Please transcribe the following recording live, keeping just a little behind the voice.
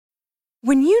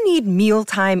When you need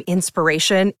mealtime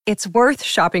inspiration, it's worth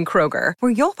shopping Kroger,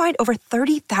 where you'll find over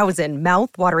 30,000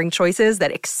 mouth-watering choices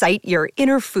that excite your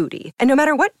inner foodie. And no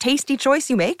matter what tasty choice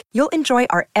you make, you'll enjoy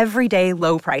our everyday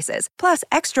low prices, plus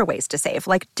extra ways to save,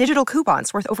 like digital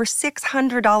coupons worth over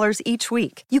 $600 each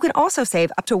week. You can also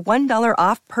save up to $1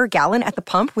 off per gallon at the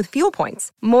pump with fuel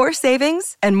points. More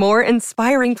savings and more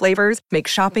inspiring flavors make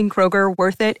shopping Kroger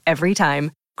worth it every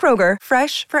time. Kroger,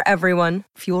 fresh for everyone.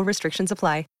 Fuel restrictions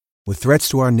apply. With threats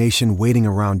to our nation waiting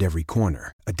around every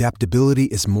corner, adaptability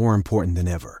is more important than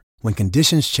ever. When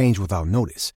conditions change without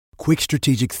notice, quick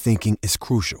strategic thinking is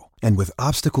crucial. And with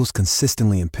obstacles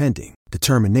consistently impending,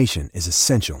 determination is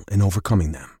essential in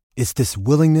overcoming them. It's this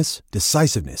willingness,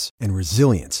 decisiveness, and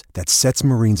resilience that sets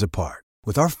Marines apart.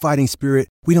 With our fighting spirit,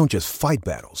 we don't just fight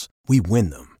battles, we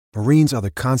win them. Marines are the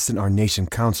constant our nation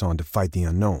counts on to fight the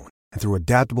unknown. And through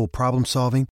adaptable problem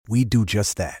solving, we do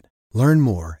just that. Learn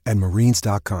more at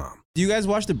Marines.com. Do you guys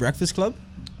watch The Breakfast Club?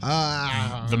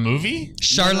 The movie?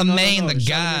 Charlemagne the Charlemagne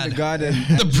God. the God and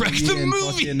The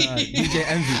movie. DJ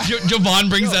Envy. Jovan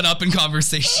brings that up in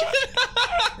conversation.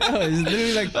 No, it's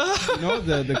literally like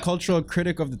the cultural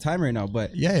critic of the time right now.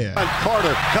 But yeah.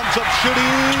 Carter comes up shooting.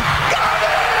 Got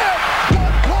it!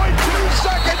 1.2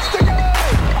 seconds to go.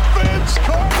 Vince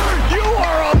Carter, you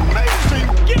are amazing.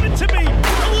 Give it to me,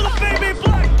 a little baby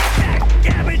black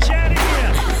cabbage out of here.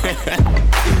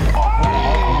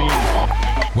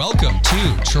 Welcome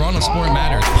to Toronto Sport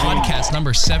Matters, podcast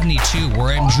number 72,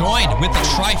 where I'm joined with the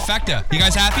trifecta. You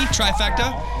guys happy?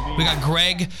 Trifecta? We got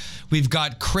Greg, we've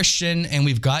got Christian, and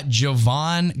we've got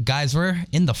Jovan. Guys, we're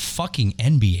in the fucking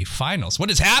NBA Finals. What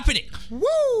is happening?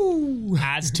 Woo!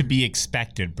 As to be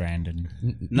expected, Brandon.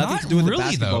 Nothing to do with the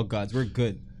basketball gods. We're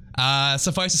good.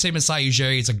 Suffice to say, Masai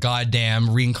Ujiri is a goddamn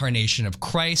reincarnation of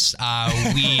Christ.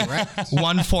 We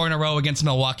won 4 in a row against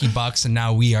Milwaukee Bucks, and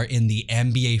now we are in the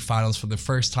NBA Finals for the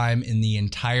first time in the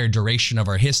entire duration of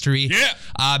our history.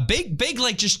 Yeah. Big,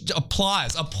 like, just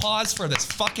applause for this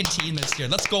fucking team this year.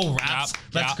 Let's go, Raps.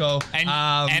 Let's go.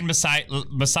 And Masai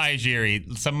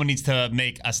Ujiri, someone needs to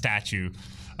make a statue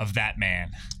of that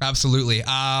man. Absolutely.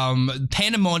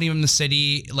 Pandemonium in the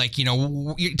city, like,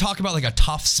 you talk about like a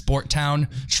tough sport town.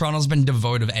 Toronto's been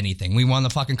devoid of anything. We won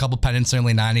the fucking couple pennants in the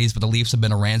early 90s, but the Leafs have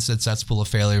been a rancid cesspool of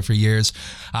failure for years.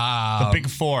 The Big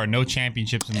Four, no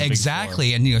championships in the exactly.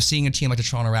 Big Four. And, seeing a team like the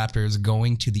Toronto Raptors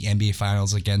going to the NBA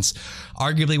Finals against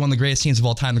arguably one of the greatest teams of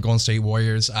all time, the Golden State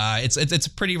Warriors, it's a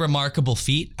pretty remarkable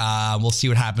feat. We'll see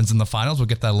what happens in the finals. We'll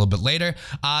get that a little bit later.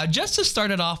 Just to start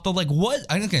it off, though, like, what,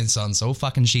 I think it sounds so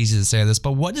fucking cheesy to say this,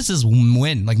 but what does this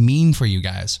win like mean for you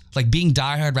guys? Like, being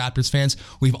diehard Raptors fans,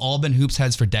 we've all been hoops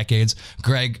heads for decades.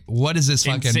 Greg, what is this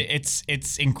fucking?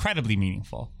 It's incredibly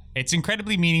meaningful. It's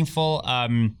incredibly meaningful.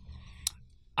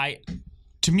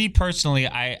 To me personally,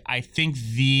 I think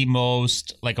the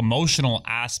most like emotional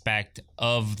aspect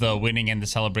of the winning and the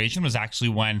celebration was actually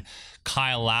when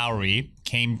Kyle Lowry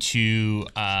came to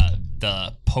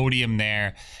the podium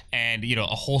there, and a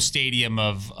whole stadium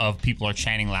of people are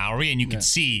chanting Lowry, and you could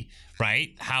see,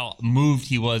 right, how moved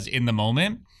he was in the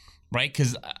moment, right?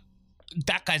 Because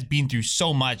that guy's been through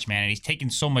so much, man, and he's taken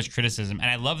so much criticism.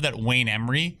 And I love that Wayne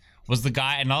Emery was the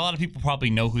guy, and not a lot of people probably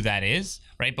know who that is,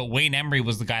 right? But Wayne Emery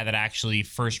was the guy that actually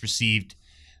first received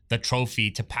the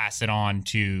trophy to pass it on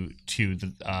to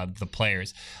the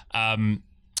players.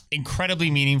 Incredibly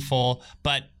meaningful,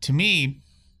 but to me,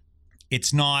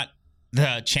 it's not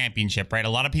the championship, right? A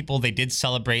lot of people, they did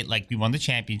celebrate like we won the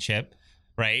championship,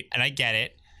 right? And I get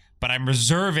it, but I'm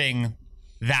reserving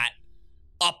that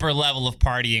upper level of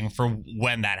partying for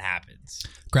when that happens.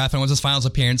 Graffin, what's this finals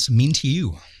appearance mean to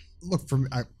you? Look,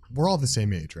 we're all the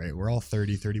same age, right? We're all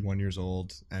 30, 31 years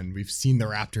old, and we've seen the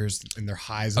Raptors in their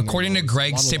highs. According to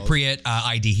Greg Cypriot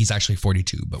ID, he's actually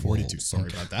 42. But 42,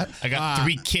 sorry about that. I got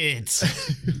 3 kids.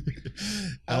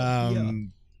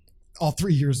 All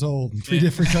 3 years old in 3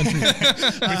 different countries.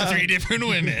 With 3 different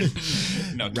women.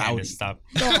 No, kind of stuff.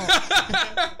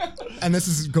 And this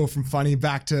is go from funny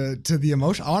back to the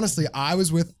emotion. Honestly, I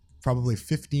was with probably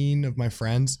 15 of my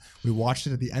friends. We watched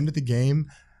it at the end of the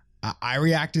game. I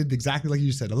reacted exactly like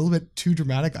you said, a little bit too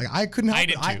dramatic. I couldn't help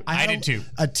it. I did too.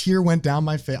 A tear went down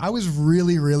my face. I was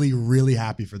really, really, really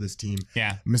happy for this team.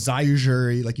 Yeah. Masai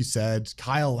Ujiri, like you said,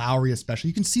 Kyle Lowry especially.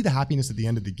 You can see the happiness at the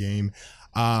end of the game.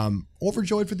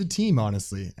 Overjoyed for the team,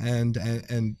 honestly. And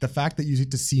the fact that you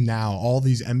get to see now all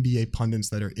these NBA pundits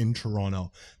that are in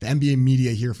Toronto, the NBA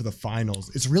media here for the finals,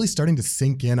 it's really starting to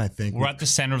sink in, I think. We're at the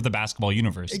center of the basketball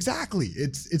universe. Exactly.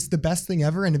 It's the best thing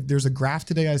ever. And if there's a graph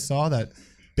today I saw that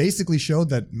basically showed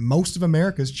that most of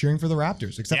America is cheering for the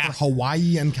Raptors, except for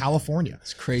Hawaii and California.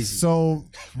 It's crazy. So,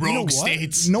 Rogue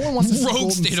states. No one wants to see Rogue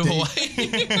Golden state of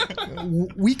Hawaii.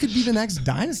 We could be the next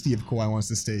dynasty if Kawhi wants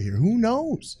to stay here. Who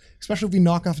knows? Especially if we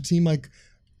knock off a team like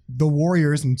the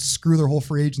Warriors and screw their whole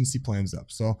free agency plans up.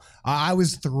 So I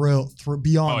was thrilled,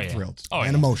 beyond thrilled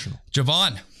and emotional.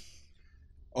 Javon.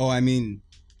 Oh, I mean,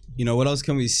 you know, what else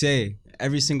can we say?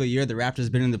 Every single year the Raptors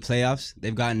have been in the playoffs.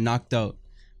 They've gotten knocked out.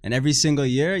 And every single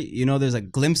year, you know, there's a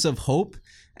glimpse of hope.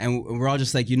 And we're all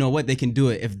just like, you know what? They can do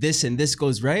it. If this and this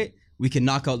goes right, we can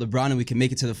knock out LeBron and we can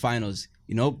make it to the finals.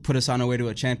 You know, put us on our way to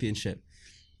a championship.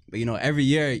 But, you know, every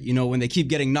year, you know, when they keep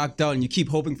getting knocked out and you keep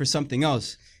hoping for something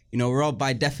else, you know, we're all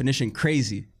by definition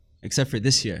crazy, except for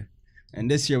this year.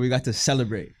 And this year we got to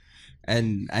celebrate.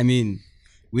 And I mean,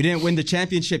 we didn't win the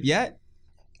championship yet.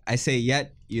 I say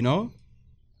yet, you know,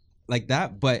 like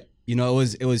that. But, you know,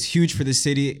 it was huge for the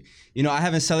city. You know, I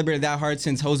haven't celebrated that hard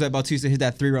since Jose Bautista hit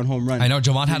that 3-run home run. I know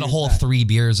Javon had a whole 3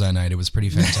 beers that night. It was pretty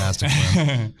fantastic for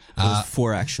him. It was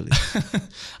 4 actually.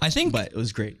 But it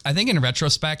was great. I think in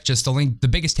retrospect, just the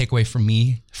biggest takeaway for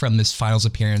me from this finals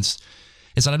appearance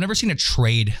is that I've never seen a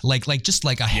trade like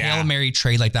a Hail Mary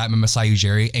trade like that with Masai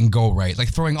Ujiri and go right. Like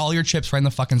throwing all your chips right in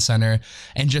the fucking center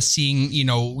and just seeing, you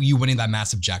know, you winning that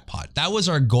massive jackpot. That was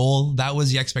our goal. That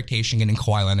was the expectation getting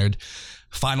Kawhi Leonard.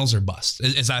 Finals or bust.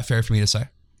 Is that fair for me to say?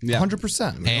 Yeah. 100%.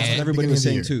 That's what everybody was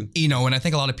saying too. You know, and I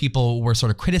think a lot of people were sort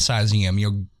of criticizing him,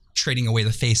 you know, trading away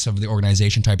the face of the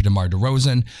organization type of DeMar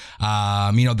DeRozan.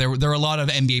 You know, there were a lot of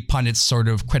NBA pundits sort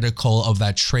of critical of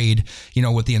that trade, you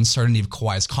know, with the uncertainty of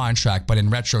Kawhi's contract. But in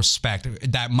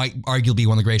retrospect, that might arguably be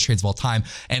one of the greatest trades of all time.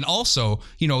 And also,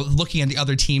 you know, looking at the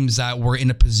other teams that were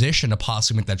in a position to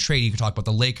possibly make that trade, you could talk about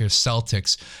the Lakers,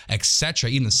 Celtics, etc.,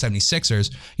 even the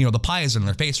 76ers. You know, the pie is in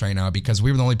their face right now because we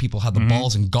were the only people who had the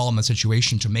balls and gall in the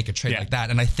situation to make a trade like that.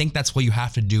 And I think that's what you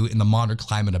have to do in the modern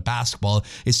climate of basketball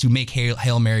is to make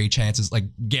Hail Mary chances, like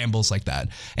gambles like that.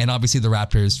 And obviously the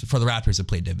Raptors have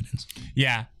played dividends.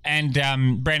 Yeah. And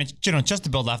Brandon, you know, just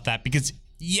to build off that, because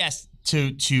yes,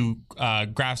 to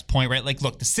Graf's point, right? Like,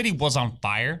 look, the city was on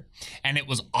fire and it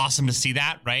was awesome to see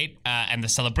that, right? And the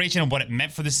celebration of what it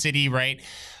meant for the city, right?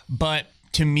 But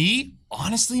to me,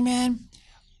 honestly, man,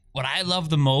 what I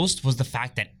loved the most was the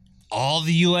fact that all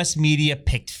the U.S. media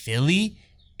picked Philly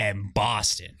and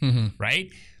Boston,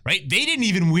 right? Right? They didn't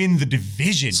even win the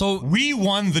division. So we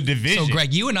won the division. So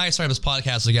Greg, you and I started this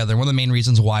podcast together. One of the main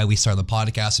reasons why we started the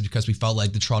podcast is because we felt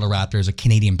like the Toronto Raptors, or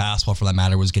Canadian basketball for that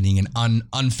matter, was getting an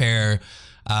unfair...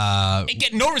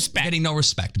 getting no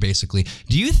respect, basically.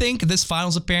 Do you think this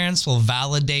finals appearance will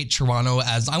validate Toronto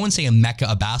as, I wouldn't say a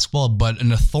mecca of basketball, but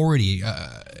an authority?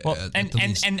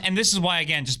 And this is why,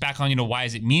 again, just back on, you know, why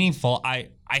is it meaningful? I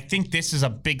think this is a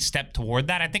big step toward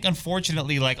that. I think,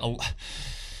 unfortunately, like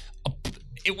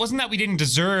it wasn't that we didn't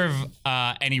deserve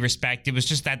any respect. It was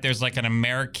just that there's like an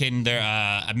American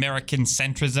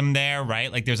centrism there,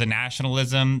 right? Like there's a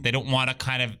nationalism. They don't want to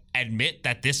kind of admit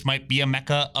that this might be a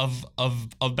mecca of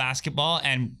basketball.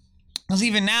 And because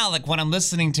even now, like when I'm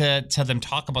listening to them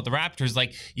talk about the Raptors,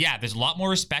 like, yeah, there's a lot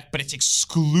more respect, but it's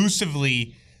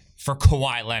exclusively for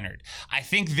Kawhi Leonard. I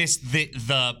think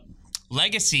the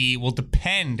legacy will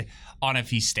depend on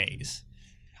if he stays.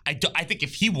 I think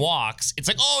if he walks, it's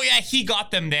like, oh yeah, he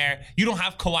got them there. You don't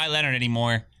have Kawhi Leonard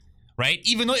anymore, right?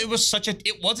 Even though it was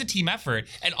a team effort,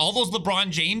 and all those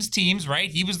LeBron James teams, right?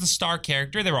 He was the star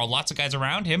character. There were lots of guys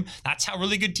around him. That's how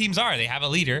really good teams are. They have a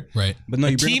leader, right? But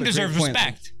no, the team deserves respect.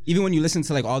 Like, even when you listen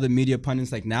to like all the media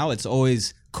pundits, like now it's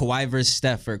always Kawhi versus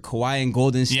Steph or Kawhi and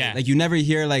Golden State. Yeah. Like you never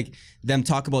hear like them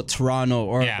talk about Toronto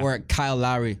or Kyle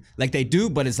Lowry. Like they do,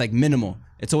 but it's like minimal.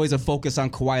 It's always a focus on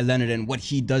Kawhi Leonard and what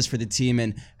he does for the team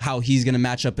and how he's going to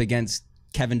match up against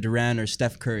Kevin Durant or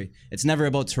Steph Curry. It's never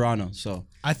about Toronto. So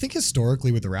I think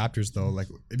historically with the Raptors, though, like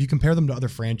if you compare them to other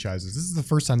franchises, this is the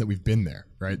first time that we've been there,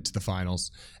 right, to the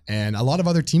finals. And a lot of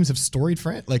other teams have storied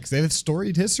they have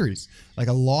storied histories. Like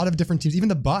a lot of different teams, even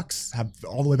the Bucks have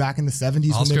all the way back in the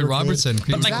 70s. Oscar Robertson.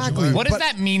 But like, what does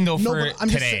that mean though for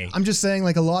today? I'm just saying,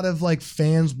 like a lot of like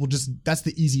fans will that's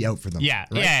the easy out for them. Yeah,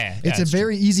 right? yeah. It's a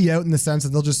very easy out in the sense that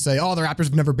they'll just say, "Oh, the Raptors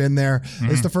have never been there.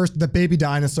 It's the baby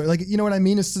dinosaur." Like, you know what I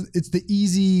mean? It's the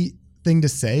easy thing to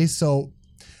say. So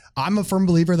I'm a firm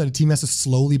believer that a team has to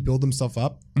slowly build themselves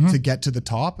up to get to the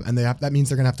top, and that means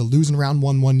they're going to have to lose in round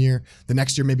one year. The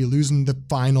next year, maybe losing the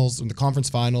finals and the conference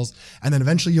finals, and then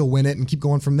eventually you'll win it and keep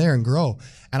going from there and grow.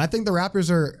 And I think the Raptors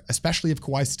are, especially if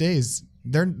Kawhi stays,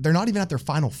 they're not even at their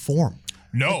final form.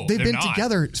 No, they've they're been not.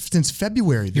 together since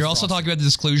February. You're also talking about the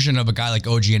exclusion of a guy like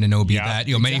OG Anunoby Yeah,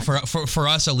 that, many for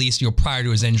us at least, prior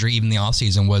to his injury, even the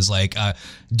offseason was like,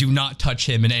 do not touch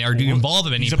him or do involve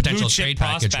him in any He's a potential blue-chip trade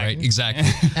package, prospect. right? Exactly.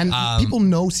 And people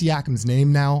know Siakam's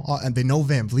name now, and they know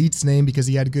Van Vliet's name because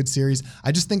he had a good series.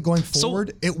 I just think going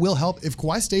forward, it will help. If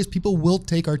Kawhi stays, people will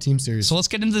take our team seriously. So let's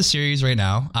get into the series right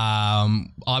now.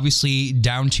 Obviously,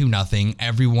 down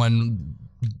 2-0.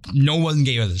 No one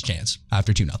gave us a chance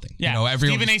after 2-0. Yeah,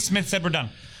 Everyone. Stephen A. Smith said we're done.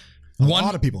 A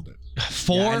lot of people did. Yeah, I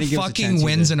Four didn't give us a fucking chance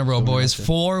wins either. in a row, Don't boys. have to.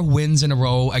 4 wins in a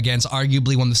row against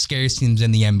arguably one of the scariest teams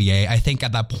in the NBA. I think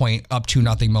at that point, up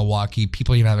 2-0 Milwaukee,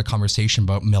 people even have a conversation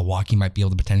about Milwaukee might be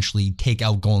able to potentially take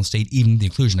out Golden State, even the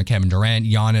inclusion of Kevin Durant,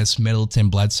 Giannis, Middleton,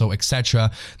 Bledsoe, etc.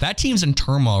 That team's in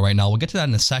turmoil right now. We'll get to that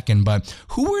in a second. But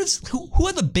who are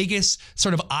the biggest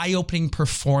sort of eye-opening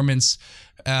performance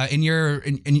in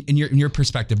your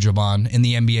perspective, Jovan, in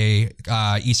the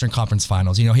NBA Eastern Conference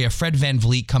Finals? You have Fred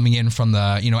VanVleet coming in from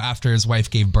the after his wife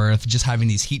gave birth, just having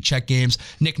these heat check games.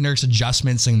 Nick Nurse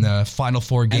adjustments in the final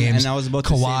 4 games. And I was about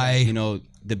Kawhi. to say that,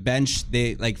 the bench,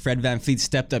 they like Fred VanVleet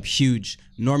stepped up huge.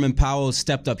 Norman Powell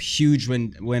stepped up huge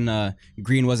when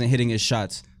Green wasn't hitting his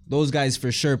shots. Those guys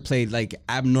for sure played like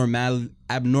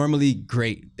abnormally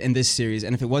great in this series.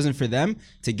 And if it wasn't for them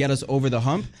to get us over the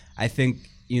hump, I think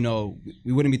we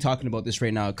wouldn't be talking about this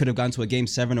right now. It could have gone to a game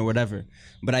 7 or whatever.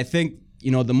 But I think,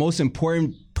 the most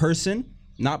important person,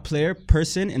 not player,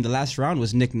 person in the last round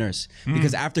was Nick Nurse.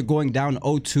 Because after going down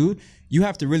 0-2, you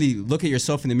have to really look at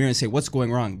yourself in the mirror and say, what's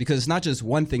going wrong? Because it's not just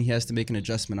one thing he has to make an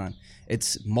adjustment on.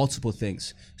 It's multiple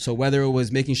things. So whether it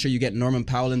was making sure you get Norman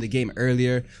Powell in the game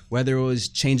earlier, whether it was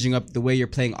changing up the way you're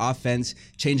playing offense,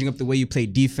 changing up the way you play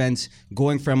defense,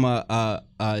 going from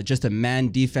just a man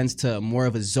defense to more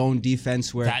of a zone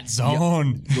defense where That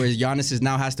zone. where Giannis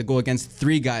now has to go against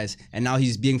 3 guys, and now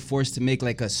he's being forced to make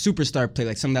like a superstar play,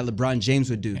 like something that LeBron James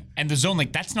would do. And the zone,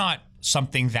 that's not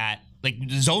something that,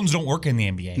 the zones don't work in the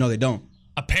NBA. No, they don't.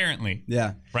 Apparently.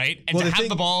 Yeah. Right? And Well, to the have thing-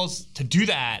 the balls to do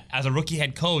that as a rookie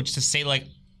head coach, to say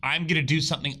I'm going to do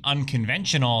something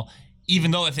unconventional,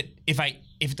 even though if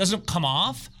it doesn't come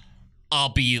off,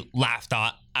 I'll be laughed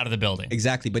out of the building.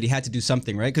 Exactly, but he had to do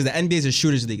something, right? Because the NBA is a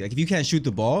shooter's league. Like if you can't shoot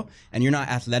the ball and you're not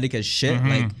athletic as shit,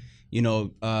 like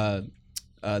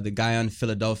the guy on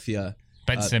Philadelphia,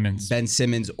 Ben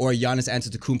Simmons, or Giannis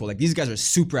Antetokounmpo, like these guys are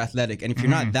super athletic, and if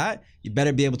you're not that, you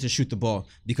better be able to shoot the ball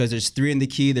because there's 3 in the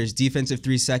key, there's defensive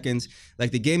 3 seconds.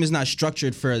 Like the game is not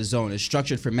structured for a zone; it's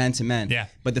structured for man to man. Yeah.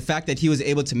 But the fact that he was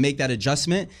able to make that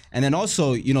adjustment, and then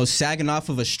also sagging off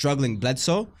of a struggling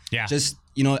Bledsoe, Yeah. just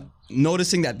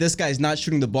noticing that this guy is not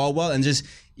shooting the ball well, and just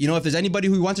if there's anybody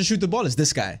who wants to shoot the ball, it's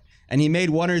this guy. And he made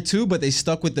 1 or 2, but they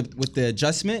stuck with the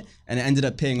adjustment, and it ended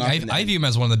up paying off. I view him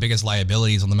as one of the biggest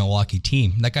liabilities on the Milwaukee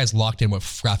team. That guy's locked in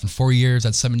with Graf in 4 years.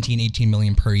 That's 17-18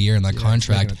 million per year in that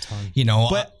contract.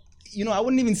 But I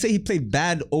wouldn't even say he played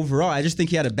bad overall. I just think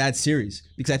he had a bad series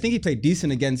because I think he played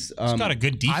decent against. He's got a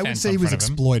good defense. I would say he was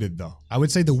exploited, though. I would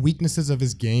say the weaknesses of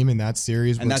his game in that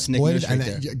series were And that's Nick exploited. Nurse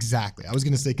right there. Exactly. I was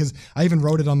going to say, because I even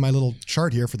wrote it on my little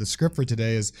chart here for the script for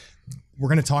today, is we're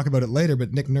going to talk about it later,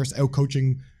 but Nick Nurse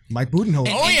out-coaching Mike Budenholzer.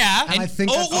 Oh, yeah. And I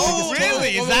think that's the biggest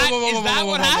really? Is that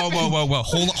what happened? Whoa.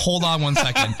 Hold on 1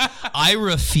 second. I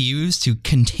refuse to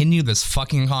continue this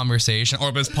fucking conversation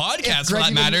or this podcast for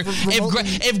that matter.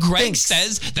 If Greg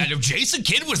says that if Jason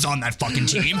Kidd was on that fucking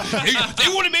team,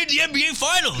 they would have made the NBA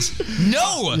Finals.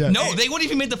 No, they wouldn't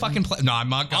even made the fucking play. No, I'm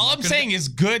not. All I'm saying is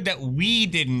good that we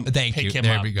didn't Thank pick you. him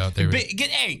There up. we go. There we go.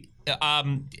 Hey,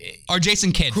 Or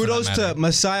Jason Kidd. for that Kudos matter. to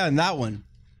Masai on that one.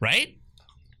 right?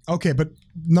 Okay, but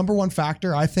number one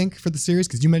factor, I think, for the series,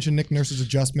 because you mentioned Nick Nurse's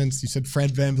adjustments, you said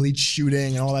Fred VanVleet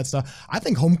shooting and all that stuff. I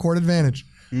think home court advantage.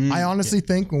 I honestly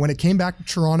think when it came back to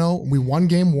Toronto, we won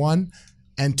game 1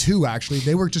 and 2, actually.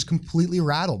 They were just completely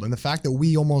rattled. And the fact that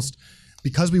we almost,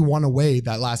 because we won away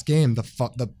that last game,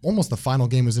 almost the final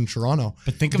game was in Toronto.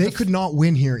 But think of they could not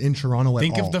win here in Toronto at all.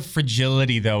 Think of the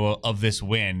fragility, though, of this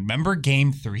win. Remember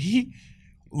game 3?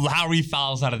 Lowry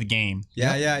fouls out of the game.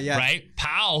 Yeah. Right?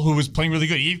 Powell, who was playing really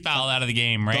good, he fouled out of the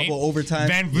game, right? Double overtime.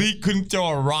 Van Vliet couldn't throw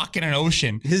a rock in an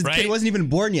ocean. His right? kid wasn't even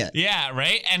born yet. Yeah,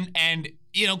 right? And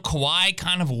Kawhi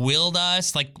kind of willed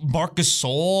us. Like, Marc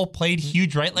Gasol played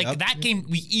huge, right? Like, that game,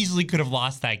 we easily could have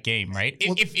lost that game, right?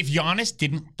 If Giannis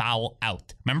didn't foul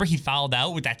out. Remember, he fouled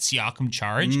out with that Siakam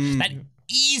charge? That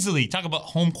easily, talk about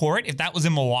home court. If that was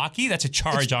in Milwaukee, that's a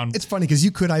charge on. It's funny because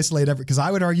you could isolate because I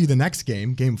would argue the next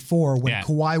game, game 4, when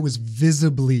Kawhi was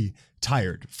visibly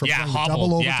tired from playing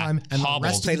double overtime and the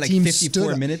rest of the team played 54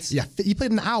 stood minutes. Yeah, he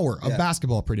played an hour of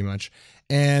basketball pretty much,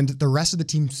 and the rest of the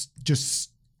team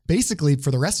just basically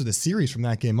for the rest of the series from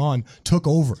that game on, took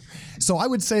over. So I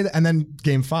would say that, and then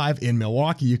game 5 in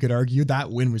Milwaukee, you could argue that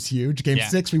win was huge. Game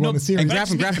 6, we won the series. And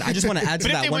Graffin, I just want to add to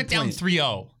But that if they one went down point.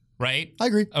 3-0, right? I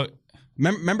agree.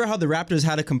 Remember how the Raptors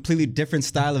had a completely different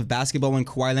style of basketball when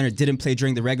Kawhi Leonard didn't play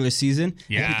during the regular season?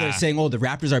 Yeah. And people are saying, oh, the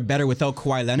Raptors are better without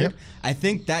Kawhi Leonard. Yep. I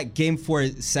think that Game 4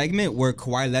 segment where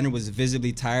Kawhi Leonard was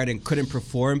visibly tired and couldn't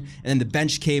perform, and then the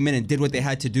bench came in and did what they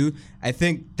had to do, I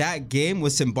think that game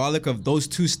was symbolic of those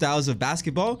two styles of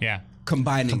basketball. Yeah.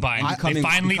 Combining.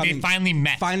 They finally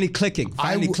met. Finally clicking.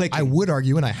 I would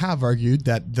argue, and I have argued,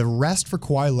 that the rest for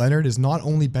Kawhi Leonard is not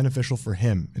only beneficial for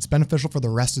him, it's beneficial for the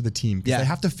rest of the team. Because they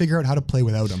have to figure out how to play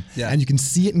without him. Yeah. And you can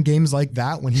see it in games like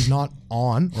that when he's not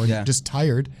on or Yeah. just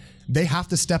tired. They have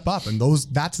to step up, and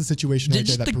that's the situation right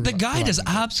there. The guy just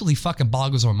absolutely fucking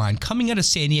boggles my mind. Coming out of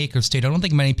San Diego State, I don't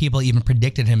think many people even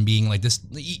predicted him being like this,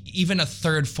 even a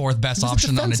third, fourth best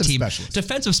option on a team.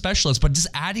 Defensive specialist, but just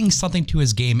adding something to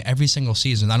his game every single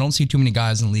season. I don't see too many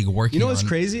guys in the league working. You know what's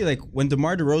crazy? Like when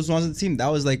DeMar DeRozan was on the team,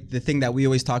 that was like the thing that we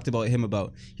always talked about him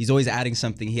about. He's always adding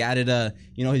something. He added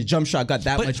his jump shot got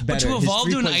that much better. But to evolve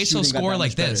to an ISO scorer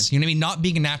like this, you know what I mean? Not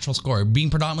being a natural scorer, being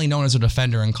predominantly known as a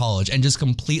defender in college, and just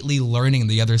completely learning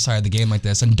the other side of the game like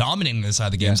this and dominating this side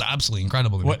of the game is absolutely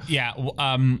incredible to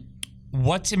me.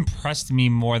 What's impressed me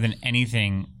more than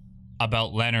anything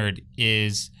about Leonard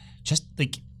is just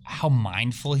like how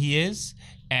mindful he is,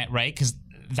 right? Because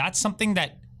that's something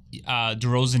that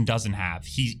DeRozan doesn't have.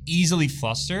 He's easily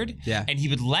flustered, and he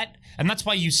would and that's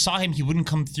why you saw him. He wouldn't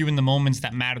come through in the moments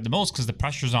that mattered the most because the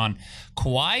pressure's on.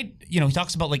 Kawhi, he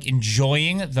talks about like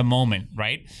enjoying the moment,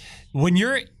 right? When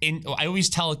you're in, I always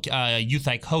tell youth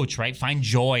I coach, right? Find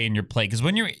joy in your play, because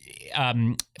when you're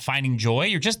finding joy,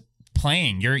 you're just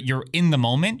playing. You're in the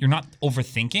moment. You're not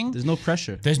overthinking. There's no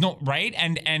pressure. There's no right,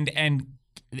 and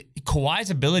Kawhi's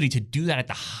ability to do that at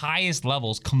the highest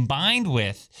levels, combined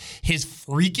with his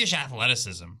freakish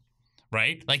athleticism,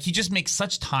 right? Like he just makes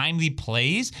such timely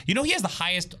plays. He has the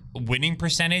highest winning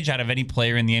percentage out of any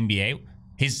player in the NBA.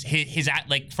 His at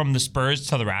like from the Spurs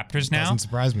to the Raptors now doesn't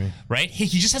surprise me, right? He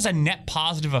just has a net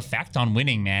positive effect on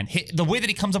winning, man. The way that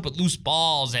he comes up with loose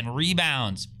balls and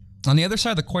rebounds. On the other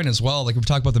side of the coin as well, like we've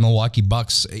talked about the Milwaukee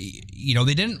Bucks,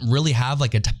 they didn't really have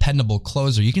like a dependable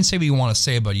closer. You can say what you want to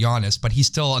say about Giannis, but he's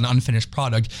still an unfinished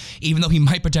product. Even though he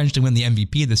might potentially win the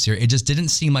MVP this year, it just didn't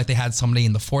seem like they had somebody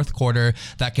in the fourth quarter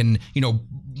that can,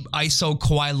 ISO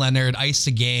Kawhi Leonard, ice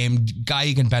the game, guy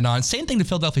you can bet on. Same thing to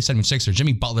Philadelphia 76ers.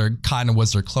 Jimmy Butler kind of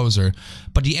was their closer.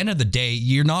 But at the end of the day,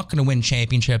 you're not going to win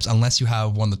championships unless you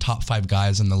have one of the top 5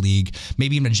 guys in the league.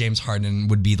 Maybe even a James Harden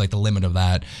would be like the limit of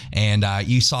that. And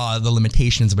you saw the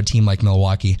limitations of a team like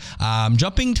Milwaukee.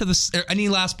 Jumping to any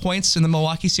last points in the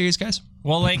Milwaukee series, guys?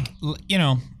 Well,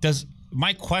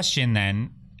 my question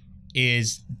then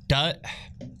is, at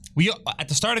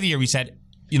the start of the year we said,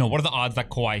 what are the odds that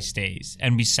Kawhi stays?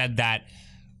 And we said that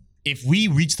if we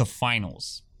reach the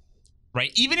finals, right?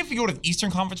 Even if we go to the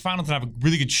Eastern Conference Finals and have a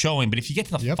really good showing, but if you get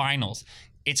to the finals,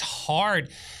 it's hard.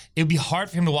 It would be hard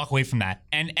for him to walk away from that.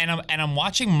 And I'm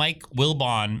watching Mike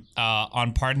Wilbon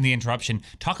on Pardon the Interruption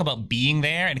talk about being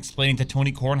there and explaining to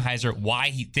Tony Kornheiser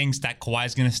why he thinks that Kawhi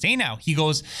is going to stay now. He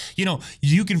goes,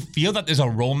 you can feel that there's a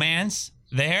romance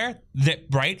there,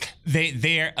 right?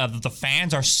 The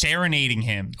fans are serenading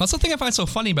him. That's the thing I find so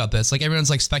funny about this. Like everyone's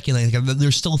like speculating,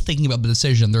 they're still thinking about the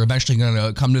decision. They're eventually going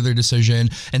to come to their decision,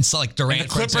 and so like Durant. And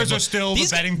the Clippers are still the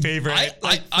betting favorite.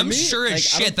 I'm sure as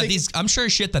shit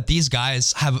that these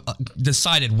guys have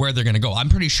decided where they're going to go. I'm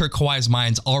pretty sure Kawhi's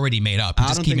mind's already made up. He's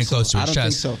just keeping it close to his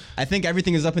chest. I don't think so. I think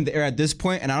everything is up in the air at this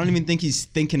point, and I don't even think he's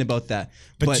thinking about that.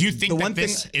 But do you think that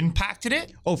this impacted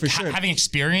it? Oh, for sure. Having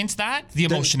experienced that, the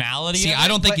emotionality. See, I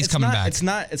don't think he's coming back. It's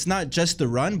not just the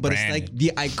run, but it's like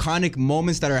the iconic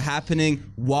moments that are happening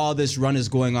while this run is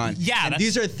going on. Yeah, and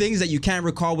these are things that you can't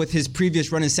recall with his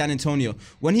previous run in San Antonio.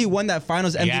 When he won that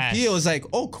Finals MVP, it was like,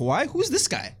 oh, Kawhi, who's this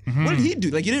guy? Mm-hmm. What did he do?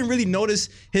 Like you didn't really notice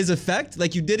his effect,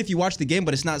 like you did if you watched the game,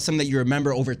 but it's not something that you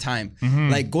remember over time.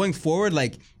 Mm-hmm. Like going forward,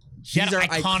 like these are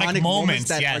iconic moments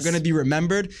that are going to be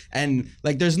remembered, and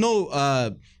like there's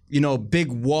no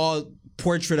big wall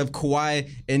portrait of Kawhi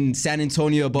in San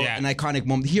Antonio about an iconic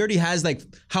moment. He already has like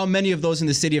how many of those in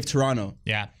the city of Toronto?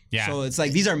 Yeah. So it's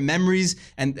like these are memories,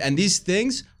 and these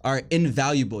things are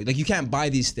invaluable. Like you can't buy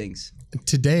these things.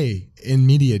 Today in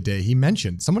media day, he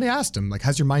mentioned, somebody asked him, like,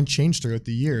 has your mind changed throughout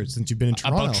the years since you've been in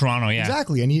Toronto? About Toronto, yeah.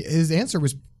 Exactly. And his answer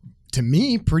was to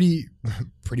me, pretty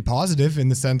positive in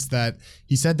the sense that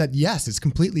he said that, yes, it's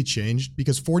completely changed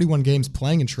because 41 games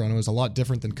playing in Toronto is a lot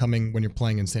different than coming when you're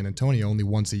playing in San Antonio only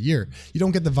once a year. You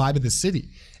don't get the vibe of the city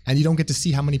and you don't get to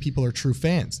see how many people are true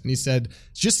fans. And he said,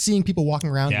 just seeing people walking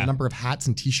around, the number of hats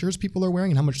and t-shirts people are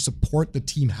wearing and how much support the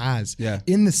team has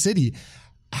in the city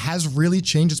has really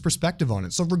changed his perspective on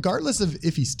it. So regardless of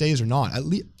if he stays or not, at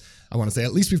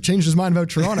least we've changed his mind about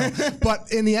Toronto.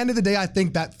 But in the end of the day, I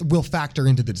think that will factor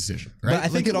into the decision, right? But I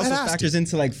think it also factors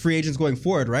into like free agents going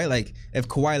forward, right? Like if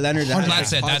Kawhi Leonard,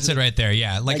 that's it right there.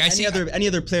 Yeah, like I see any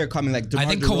other player coming like DeMar I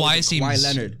think DeRozan, Kawhi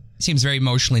Leonard seems very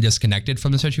emotionally disconnected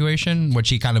from the situation, which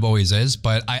he kind of always is.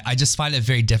 But I just find it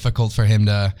very difficult for him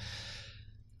to.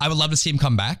 I would love to see him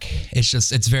come back.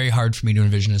 It's very hard for me to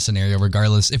envision a scenario,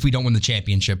 regardless if we don't win the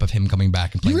championship, of him coming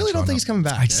back and playing. You really don't think he's coming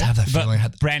back? I just have that feeling.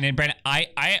 Brandon,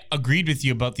 I agreed with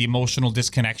you about the emotional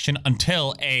disconnection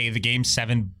until the Game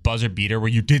 7 buzzer beater where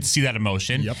you did see that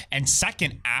emotion, and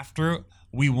second, after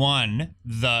we won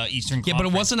the Eastern Conference. Yeah, but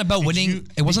it wasn't about winning.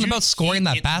 It wasn't about scoring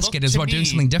that basket. It was about doing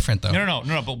something different, though.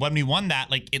 No. But when we won that,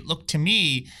 like it looked to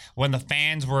me when the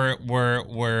fans were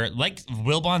like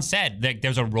Wilbon said, like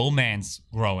there's a romance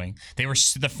growing.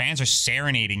 The fans are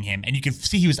serenading him, and you could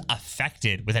see he was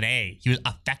affected with an A. He was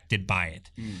affected by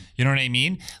it. You know what I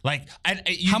mean? Like,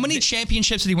 how many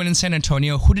championships did he win in San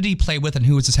Antonio? Who did he play with, and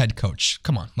who was his head coach?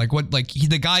 Come on, like what? Like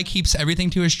the guy keeps everything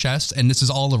to his chest, and this is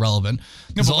all irrelevant.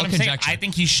 This is all conjecture. I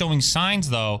think he's showing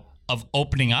signs though of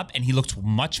opening up, and he looks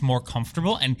much more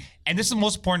comfortable. And this is the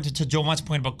most important to Joe Mont's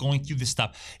point about going through this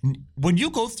stuff. When you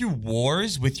go through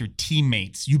wars with your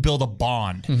teammates, you build a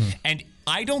bond, and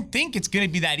I don't think it's going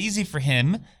to be that easy for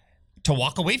him to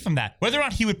walk away from that. Whether or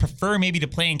not he would prefer maybe to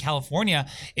play in California,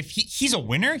 if he's a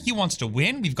winner, he wants to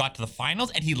win. We've got to the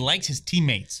finals, and he likes his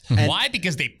teammates. Why?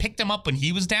 Because they picked him up when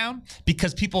he was down.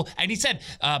 Because people, and he said,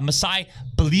 Masai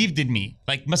believed in me.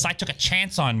 Like Masai took a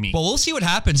chance on me. Well, we'll see what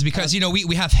happens because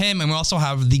we have him, and we also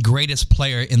have the greatest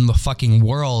player in the fucking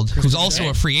world, who's also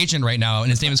a free agent right now, and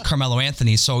his name is Carmelo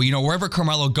Anthony. So wherever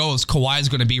Carmelo goes, Kawhi is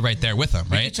going to be right there with him,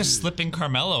 right? We could just slip in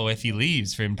Carmelo if he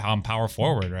leaves for him power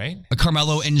forward, right?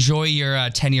 Carmelo, enjoy your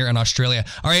tenure in Australia.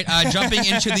 All right, jumping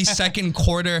into the second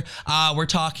quarter, we're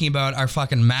talking about our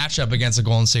fucking matchup against the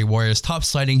Golden State Warriors. Top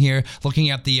sliding here. Looking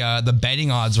at the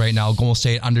betting odds right now, Golden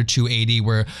State under 280.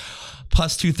 We're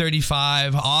plus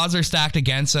 235. Odds are stacked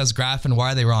against us. Graffin,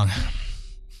 why are they wrong?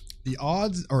 The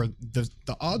odds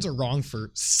are wrong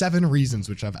for 7 reasons,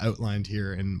 which I've outlined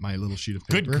here in my little sheet of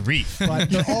paper. Good grief. But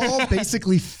they're all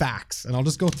basically facts, and I'll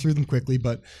just go through them quickly.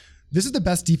 But this is the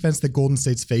best defense that Golden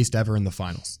State's faced ever in the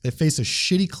finals. They faced a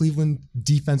shitty Cleveland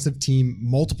defensive team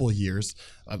multiple years.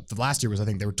 The last year was, I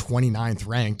think, they were 29th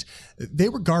ranked. They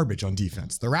were garbage on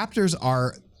defense. The Raptors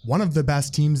are one of the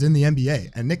best teams in the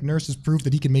NBA, and Nick Nurse has proved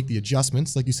that he can make the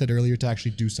adjustments, like you said earlier, to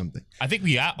actually do something. I think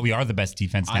we are the best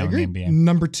defense now in the NBA.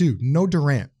 Number 2, no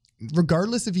Durant.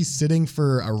 Regardless if he's sitting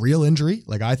for a real injury,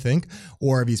 like I think,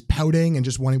 or if he's pouting and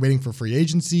just waiting for free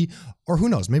agency, or who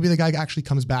knows, maybe the guy actually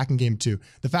comes back in game 2.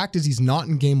 The fact is he's not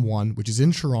in game 1, which is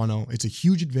in Toronto. It's a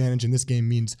huge advantage, and this game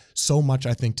means so much,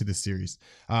 I think, to this series.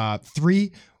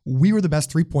 3, we were the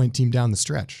best three-point team down the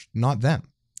stretch, not them.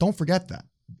 Don't forget that.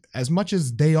 As much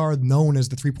as they are known as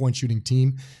the three-point shooting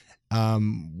team,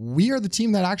 we are the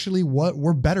team that actually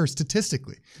we're better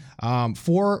statistically.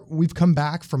 4, we've come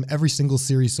back from every single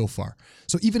series so far.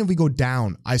 So even if we go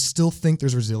down, I still think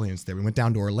there's resilience there. We went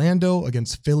down to Orlando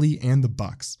against Philly and the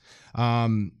Bucks.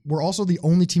 We're also the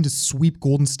only team to sweep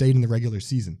Golden State in the regular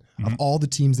season of all the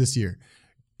teams this year.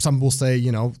 Some will say,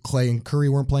 Clay and Curry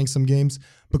weren't playing some games,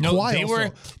 but no, Kawhi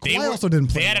also didn't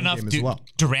play. They had enough. Game as well.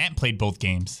 Durant played both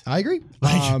games. I agree.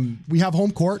 We have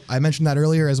home court. I mentioned that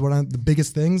earlier as one of the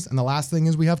biggest things. And the last thing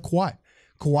is we have Kawhi.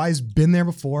 Kawhi's been there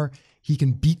before. He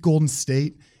can beat Golden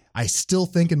State. I still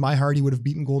think in my heart he would have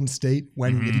beaten Golden State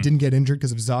when he didn't get injured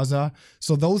because of Zaza.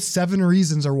 So those 7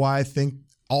 reasons are why I think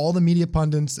all the media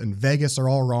pundits and Vegas are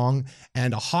all wrong.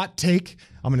 And a hot take,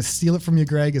 I'm going to steal it from you,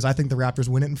 Greg, is I think the Raptors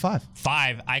win it in 5.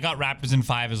 5. I got Raptors in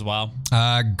 5 as well.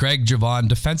 Greg, Javon,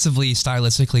 defensively,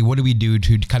 stylistically, what do we do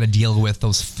to kind of deal with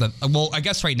those? Well, I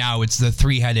guess right now it's the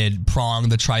 3-headed prong,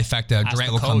 the trifecta.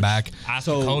 Durant will come back. Ask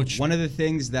the coach. One of the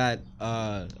things that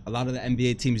a lot of the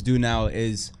NBA teams do now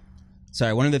is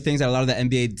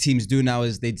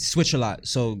they switch a lot.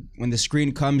 So when the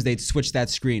screen comes, they switch that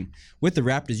screen. With the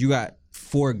Raptors, you got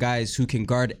four guys who can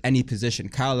guard any position.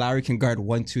 Kyle Lowry can guard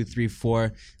 1, 2, 3,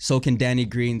 4. So can Danny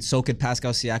Green. So can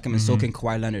Pascal Siakam, and so can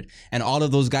Kawhi Leonard. And all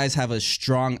of those guys have a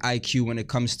strong IQ when it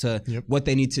comes to what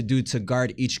they need to do to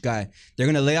guard each guy. They're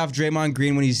gonna lay off Draymond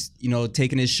Green when he's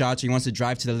taking his shots or he wants to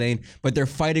drive to the lane, but they're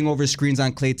fighting over screens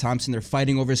on Klay Thompson. They're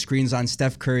fighting over screens on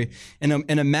Steph Curry in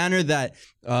a manner that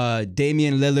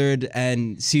Damian Lillard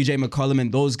and CJ McCollum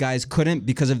and those guys couldn't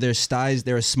because of their size.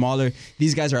 They're smaller.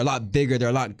 These guys are a lot bigger. They're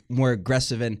a lot more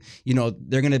aggressive, and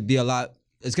they're gonna be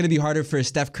it's gonna be harder for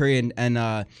Steph Curry and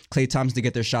Klay Thompson to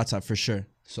get their shots up for sure.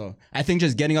 So I think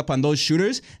just getting up on those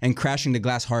shooters and crashing the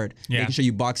glass hard, making sure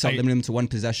you box out, limiting them to one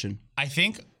possession. I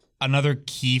think another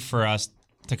key for us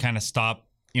to kind of stop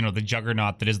the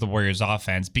juggernaut that is the Warriors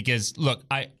offense, because look,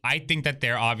 I think that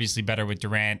they're obviously better with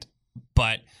Durant,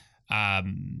 but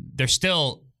they're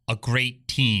still a great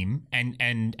team,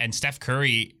 and Steph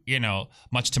Curry,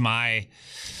 much to my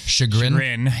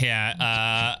chagrin,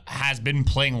 has been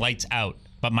playing lights out.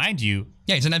 But mind you,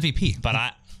 he's an MVP. But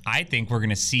I think we're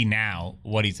gonna see now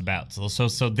what he's about.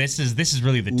 So this is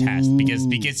really the test,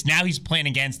 because now he's playing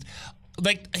against.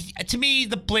 Like, to me,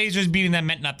 the Blazers beating them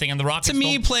meant nothing, and the Rockets. To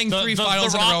me, playing three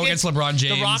finals in a row against LeBron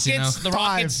James. The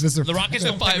Rockets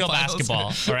don't play real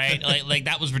basketball, all right? Like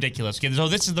that was ridiculous. Okay, so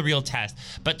this is the real test.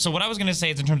 But so what I was gonna say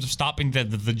is, in terms of stopping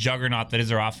the juggernaut that is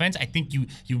their offense, I think you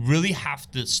really have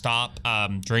to stop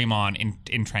Draymond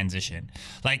in transition.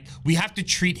 Like, we have to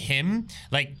treat him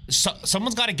like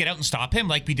someone's got to get out and stop him,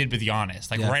 like we did with Giannis,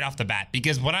 right off the bat.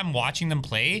 Because when I'm watching them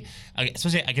play,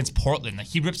 especially against Portland,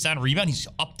 he rips down a rebound, he's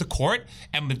up the court.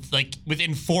 And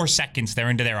within 4 seconds, they're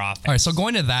into their offense. All right, so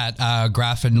going to that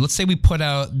graph, and let's say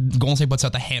Golden State puts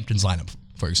out the Hamptons lineup,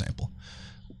 for example.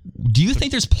 Do you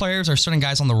think there's players or certain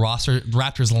guys on the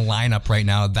Raptors lineup right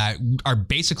now that are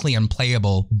basically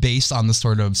unplayable based on the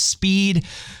sort of speed,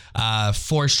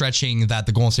 floor stretching that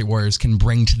the Golden State Warriors can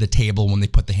bring to the table when they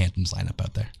put the Hamptons lineup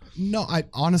out there? No, I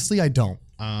honestly don't.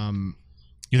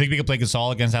 You think we could play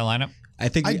Gasol against that lineup? I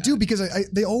think I do, because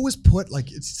they always put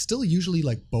it's still usually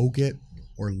Bogut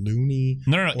or Looney.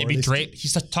 No, it'd be Drake.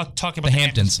 He's talking about the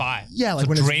Hamptons 5. Yeah, so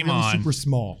when Draymond, it's really super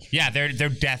small. Yeah, they're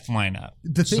death lineup.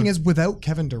 The thing is, without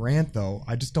Kevin Durant, though,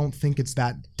 I just don't think it's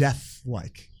that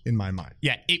death-like in my mind.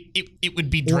 Yeah, it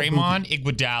would be Draymond,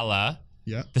 Iguodala,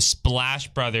 the Splash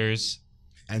Brothers,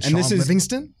 and Sean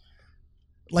Livingston.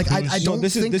 I don't.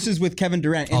 This is with Kevin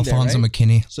Durant in Alfonso there, right?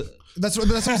 McKinney. So that's what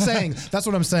I'm saying. That's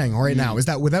what I'm saying right now, is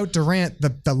that without Durant, the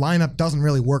lineup doesn't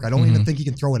really work. I don't even think he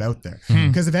can throw it out there.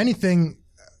 Because if anything,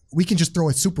 we can just throw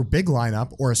a super big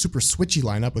lineup or a super switchy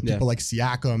lineup with people like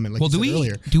Siakam and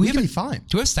earlier. Do we have be fine?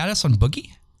 Do we have status on Boogie?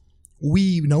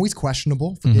 We know he's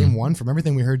questionable for game one. From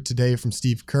everything we heard today from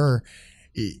Steve Kerr,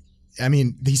 he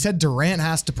said Durant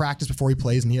has to practice before he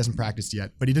plays, and he hasn't practiced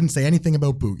yet. But he didn't say anything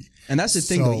about Boogie. And that's the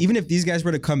thing, though. Even if these guys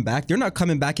were to come back, they're not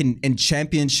coming back in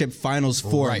championship finals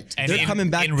form. Right. They're coming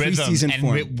back in preseason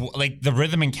form. The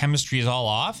rhythm and chemistry is all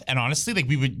off. And honestly,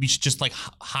 we should just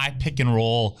high pick and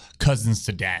roll Cousins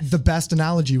to death. The best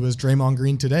analogy was Draymond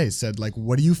Green today. Said,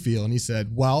 what do you feel? And he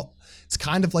said, well, it's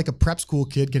kind of like a prep school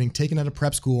kid getting taken out of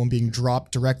prep school and being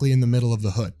dropped directly in the middle of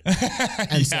the hood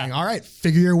and saying, all right,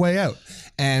 figure your way out.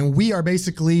 And we are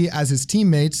basically, as his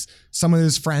teammates, some of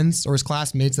his friends or his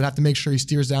classmates that have to make sure he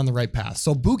steers down the right path.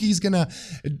 So Boogie's going to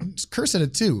curse at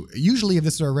it too. Usually if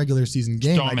this is a regular season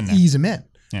game, I'd ease him in.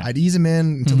 Yeah. I'd ease him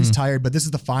in until he's tired, but this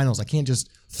is the finals. I can't just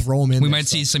throw him in. We might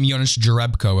see some Jonas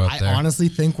Jerebko out there. I honestly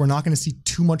think we're not going to see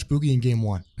too much Boogie in game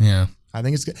one. Yeah. I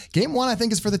think it's good. Game one, I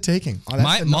think, is for the taking.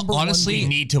 Honestly, we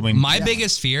need to win. My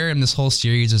biggest fear in this whole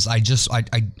series is I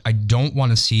don't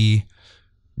want to see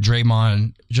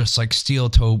Draymond just steel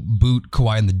toe boot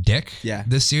Kawhi in the dick. Yeah.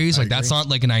 This series, that's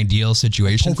not an ideal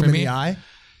situation for me. Poke him in the eye.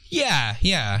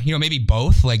 Yeah. Maybe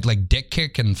both, like dick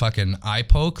kick and fucking eye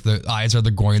poke. The eyes are the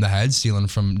gory in the head, stealing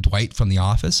from Dwight from The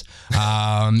Office.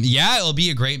 It'll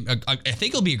be I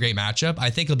think it'll be a great matchup. I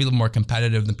think it'll be a little more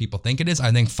competitive than people think it is.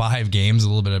 I think 5 games is a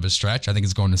little bit of a stretch. I think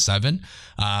it's going to 7.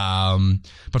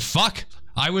 But fuck.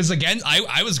 I was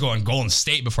going Golden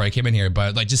State before I came in here,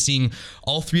 but just seeing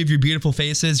all 3 of your beautiful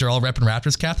faces, you're all repping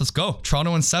Raptors cap. Let's go.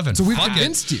 Toronto in 7. So we've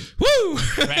convinced you. Woo!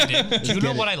 Brandon, do you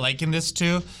know what I like in this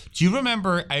too? Do you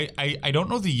remember, I don't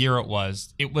know the year it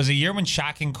was. It was a year when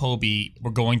Shaq and Kobe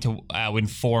were going to win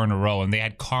 4 in a row, and they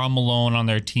had Karl Malone on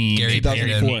their team. Gary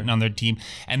Payton on their team.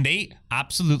 And they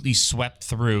absolutely swept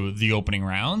through the opening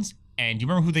rounds. And do you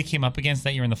remember who they came up against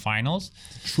that year in the finals?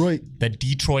 Detroit. The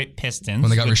Detroit Pistons.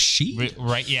 When they got Rasheed?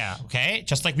 Right, yeah, okay.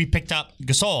 Just like we picked up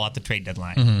Gasol at the trade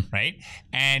deadline, right?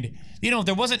 And,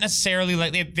 there wasn't necessarily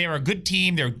like they were a good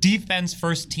team. They're a defense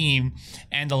first team.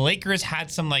 And the Lakers had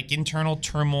some like internal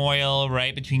turmoil,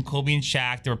 right, between Kobe and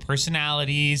Shaq. There were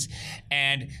personalities.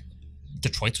 And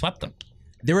Detroit swept them.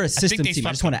 They were a system team. I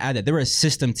just want to add that. They were a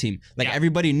system team. Like,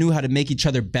 everybody knew how to make each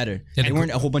other better. Yeah, they weren't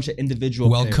a whole bunch of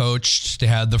individual well players. coached. They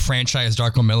had the franchise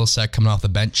Darko Milicic coming off the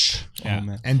bench.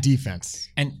 Yeah. And defense.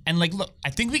 And like, look,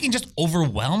 I think we can just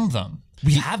overwhelm them.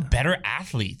 We have better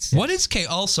athletes. What is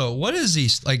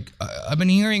these like? I've been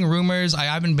hearing rumors. I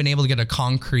haven't been able to get a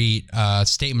concrete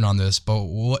statement on this. But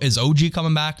is OG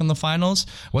coming back in the finals?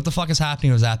 What the fuck is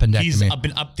happening with his appendectomy? He's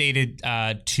been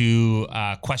updated to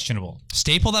questionable.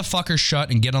 Staple that fucker shut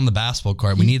and get on the basketball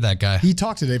court. We need that guy. He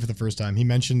talked today for the first time. He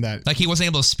mentioned that Like he wasn't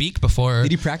able to speak before.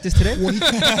 Did he practice today? Well, he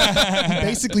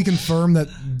basically confirmed that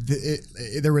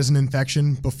there was an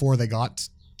infection before they got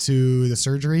to the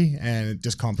surgery, and it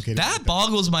just complicated That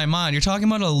boggles my mind. You're talking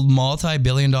about a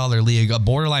multi-billion-dollar league, a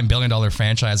borderline billion-dollar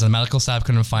franchise, and the medical staff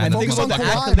couldn't find them. focus on the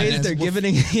Kawhi, accolades man. they're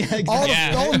giving. Yeah,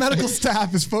 exactly. All the medical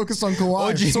staff is focused on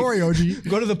Kawhi. OG. Sorry, OG.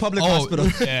 Go to the public hospital.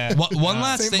 Yeah. One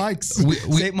last St. thing. Mike's.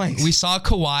 St. Mike's. We saw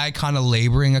Kawhi kind of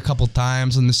laboring a couple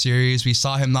times in the series. We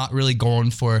saw him not really going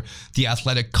for the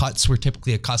athletic cuts we're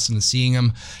typically accustomed to seeing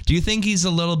him. Do you think he's a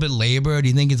little bit labored? Do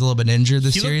you think he's a little bit injured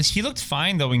this series? He looked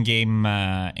fine though in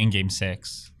game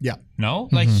 6. Yeah. No,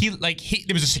 like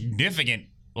there was a significant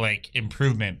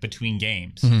improvement between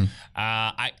games.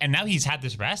 And now he's had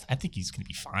this rest. I think he's gonna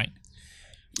be fine.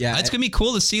 Yeah, It's gonna be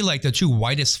cool to see like the two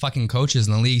whitest fucking coaches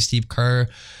in the league, Steve Kerr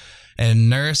and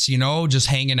Nurse, just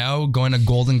hanging out, going to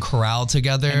Golden Corral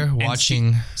together, And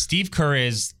watching. Steve Kerr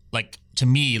is to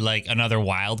me another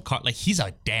wild card. Like he's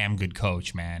a damn good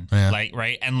coach, man. Yeah.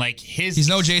 Right, and he's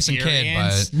no Jason Kidd,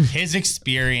 but his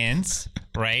experience.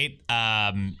 Right.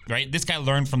 This guy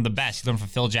learned from the best. He learned from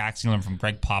Phil Jackson. He learned from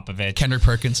Greg Popovich. Kendrick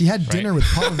Perkins. He had dinner with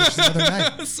Popovich the other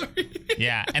night.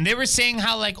 Yeah, and they were saying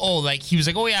how he was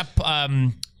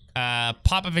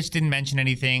Popovich didn't mention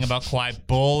anything about Kawhi.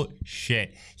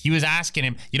 Bullshit. He was asking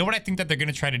him. You know what I think that they're going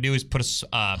to try to do is put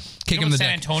Kick him what the San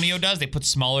deck. Antonio does? They put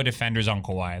smaller defenders on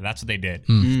Kawhi. That's what they did.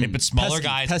 They put smaller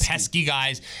pesky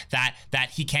guys that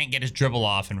he can't get his dribble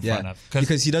off in front of.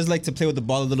 Because he does like to play with the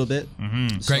ball a little bit.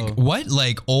 Greg, what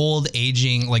old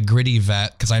aging gritty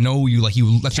vet? Because I know you that's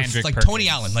your, Kendrick Tony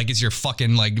Perkins. Allen is your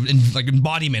fucking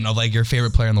embodiment of your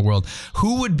favorite player in the world.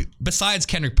 Who would be, besides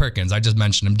Kendrick Perkins? I just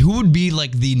mentioned him. Who would be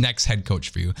the next head coach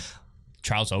for you?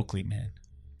 Charles Oakley, man.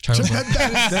 Charles. The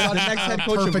next head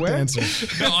coach of Perfect where? answer.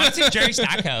 No, honestly, Jerry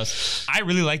Stackhouse. I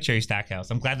really like Jerry Stackhouse.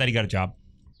 I'm glad that he got a job.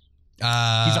 He's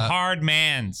a hard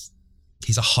man's.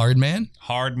 He's a hard man.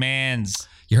 Hard man's.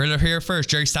 You heard it here first,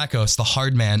 Jerry Stackhouse, the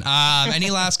hard man. Any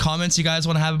last comments you guys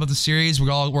want to have about the series?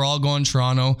 We're all going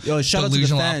Toronto. Yo, shout out to the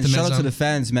Delusional fans. Shout out to optimism. the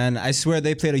fans, man. I swear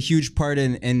they played a huge part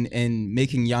in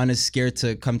making Giannis scared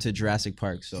to come to Jurassic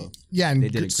Park. So Yeah, They and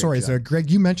did a great sorry, job. so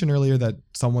Greg, you mentioned earlier that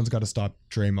someone's got to stop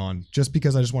Draymond. Just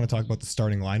because I just want to talk about the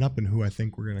starting lineup and who I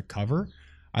think we're going to cover.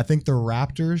 I think the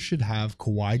Raptors should have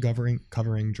Kawhi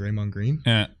covering Draymond Green.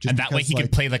 Yeah. Just And that way because, he can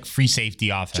play free safety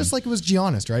off him. Just like it was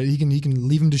Giannis, right? He can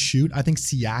leave him to shoot. I think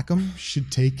Siakam should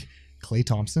take Klay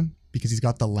Thompson because he's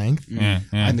got the length.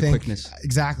 And the quickness.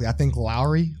 Exactly. I think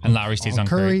Lowry And Lowry stays on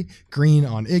Curry, Green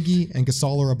on Iggy, and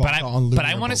Gasol or Ibaka on Lou. But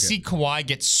I want to see Kawhi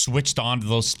get switched on to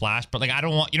those splash. But I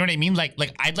don't want, you know what I mean?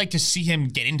 I'd like to see him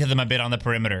get into them a bit on the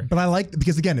perimeter. But I like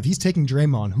because again, if he's taking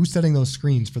Draymond, who's setting those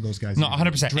screens for those guys? No,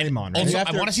 100%. Draymond. And Right?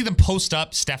 also, I want to see them post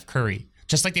up Steph Curry.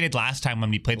 Just like they did last time when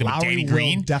we played them with Lowry Danny will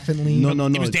Green. definitely. No.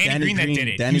 It was Danny Green that did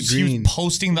it. Danny He was Green.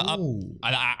 posting the up.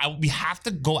 We have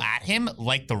to go at him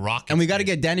like the Rockets. And we got to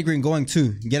get Danny Green going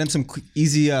too. Get him some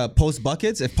easy post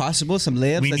buckets if possible, some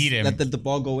layups. We need him. Let the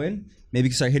ball go in. Maybe he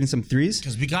can start hitting some threes.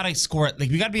 because we got to score.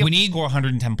 We got to be able to score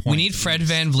 110 points. We need Fred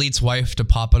Van Vliet's wife to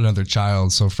pop another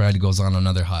child, so Fred goes on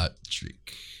another hot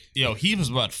streak. Yo, he was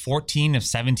 14 of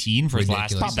 17 for his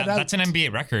last. Ridiculous. That's an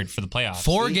NBA record for the playoffs.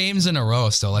 4 games in a row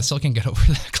still. I still can't get over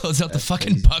that. Close out the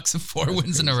fucking Bucks of 4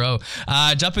 wins in a row.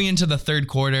 Jumping into the third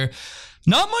quarter.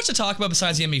 Not much to talk about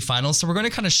besides the NBA Finals, so we're going to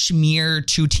kind of smear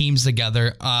two teams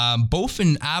together, both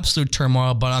in absolute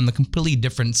turmoil, but on the completely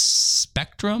different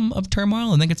spectrum of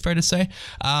turmoil, I think it's fair to say.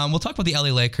 We'll talk about the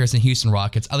LA Lakers and Houston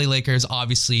Rockets. LA Lakers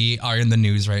obviously are in the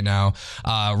news right now.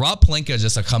 Rob Pelinka is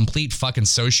just a complete fucking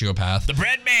sociopath. The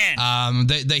bread man.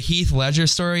 The Heath Ledger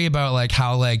story about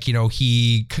how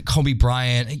Kobe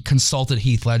Bryant consulted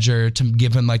Heath Ledger to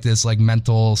give him this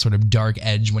mental sort of dark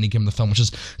edge when he came to the film, which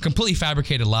is a completely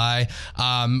fabricated lie.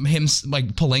 Him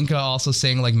like Pelinka also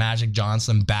saying like Magic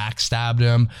Johnson backstabbed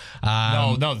him.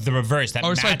 No, the reverse. That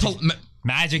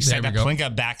Magic said that go.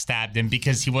 Pelinka backstabbed him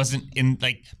because he wasn't in,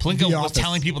 like, Pelinka was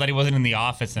telling people that he wasn't in the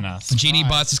office enough. Jeannie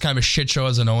Buss is kind of a shit show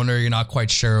as an owner. You're not quite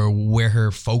sure where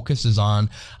her focus is on.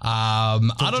 I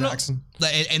don't Jackson. know.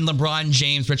 And LeBron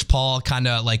James, Rich Paul kind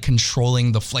of like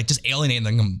controlling just alienating the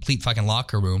complete fucking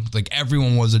locker room. Like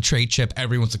everyone was a trade chip.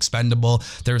 Everyone's expendable.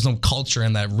 There was no culture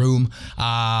in that room.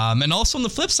 And also on the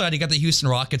flip side, you got the Houston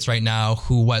Rockets right now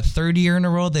who, third year in a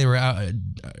row, they were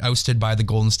ousted by the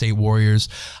Golden State Warriors.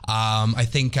 I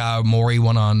think Morey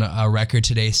went on a record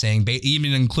today saying,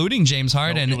 even including James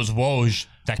Harden. No, it was Woj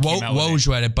that came out Woj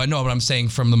read it, but no, but I'm saying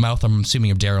from the mouth, I'm assuming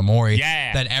of Daryl Morey,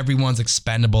 that everyone's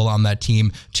expendable on that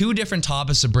team. Two different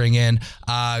topics to bring in.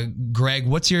 Greg,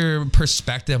 what's your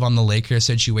perspective on the Lakers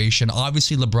situation?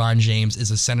 Obviously, LeBron James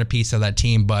is a centerpiece of that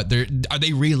team, but are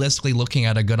they realistically looking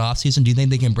at a good offseason? Do you think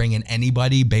they can bring in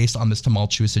anybody based on this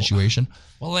tumultuous situation?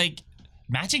 Well, like,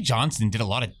 Magic Johnson did a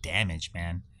lot of damage,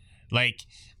 man. Like,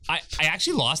 I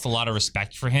actually lost a lot of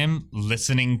respect for him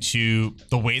listening to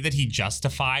the way that he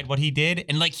justified what he did.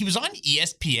 And, like, he was on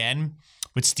ESPN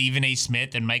with Stephen A.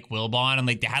 Smith and Mike Wilbon, and,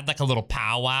 like, they had, like, a little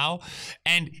powwow.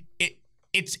 And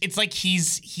it's like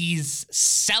he's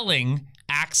selling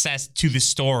access to the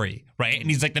story, right? And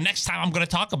he's like, the next time I'm going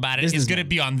to talk about it is going to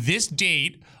be on this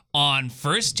date on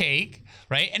First Take,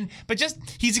 right? But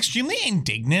he's extremely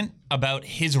indignant about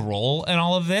his role in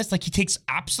all of this. Like, he takes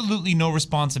absolutely no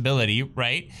responsibility,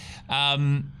 right?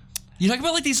 You talk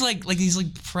about these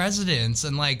presidents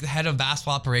and like head of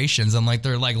basketball operations, and like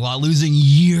they're like losing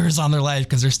years on their life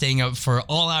because they're staying up for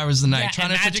all hours of the night trying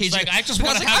to strategize. Like, I just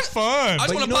want to have fun. I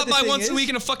just want to pop by once a week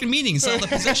in a fucking meeting and sell the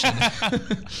position.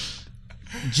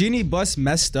 Jeannie Buss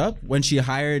messed up when she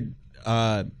hired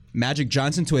Magic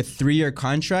Johnson to a 3-year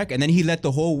contract, and then he let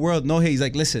the whole world know, hey, he's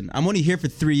like, listen, I'm only here for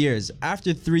 3 years.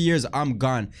 After 3 years, I'm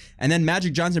gone. And then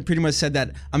Magic Johnson pretty much said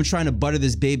that I'm trying to butter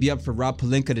this baby up for Rob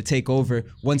Pelinka to take over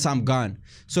once I'm gone.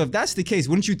 So if that's the case,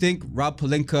 wouldn't you think Rob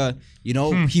Pelinka,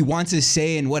 he wants his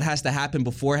say in what has to happen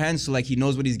beforehand, so like he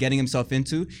knows what he's getting himself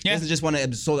into? He doesn't just want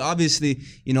to. So obviously,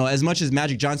 as much as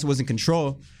Magic Johnson was in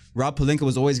control, Rob Pelinka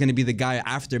was always going to be the guy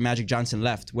after Magic Johnson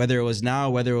left, whether it was now,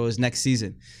 whether it was next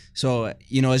season. So,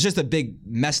 it's just a big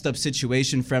messed up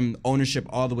situation from ownership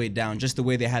all the way down, just the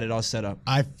way they had it all set up.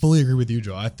 I fully agree with you,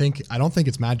 Joe. I don't think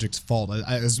it's Magic's fault.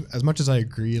 As much as I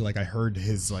agree, like I heard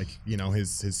his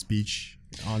his speech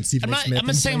on Stephen A. Smith. I'm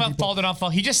not saying about fault or not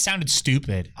fault. He just sounded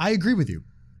stupid. I agree with you,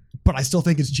 but I still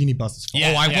think it's Jeannie Buss's fault.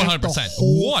 Yeah, 100%.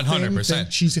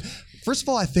 100%. First of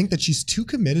all, I think that she's too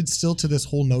committed still to this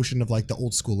whole notion of like the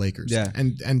old school Lakers. Yeah.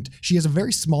 And she has a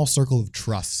very small circle of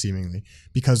trust, seemingly,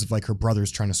 because of like her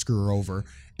brothers trying to screw her over.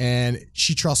 And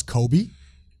she trusts Kobe,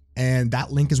 and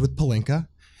that link is with Pelinka.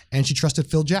 And she trusted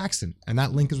Phil Jackson, and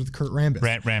that link is with Kurt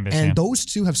Rambis. And those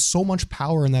two have so much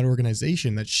power in that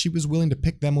organization that she was willing to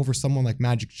pick them over someone like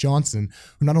Magic Johnson,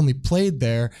 who not only played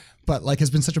there, but like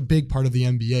has been such a big part of the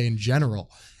NBA in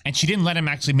general. And she didn't let him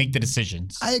actually make the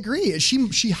decisions. I agree.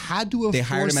 She had to have. They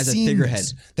hired him as a figurehead.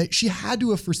 That she had to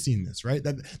have foreseen this, right?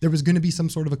 That there was going to be some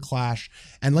sort of a clash.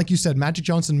 And like you said, Magic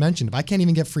Johnson mentioned, if I can't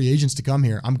even get free agents to come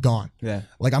here, I'm gone. Yeah.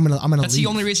 Like I'm gonna. That's leave. The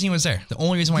only reason he was there. The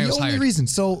only reason why he was hired. The only reason.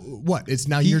 So what? It's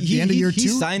now the end of year 2. He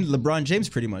signed LeBron James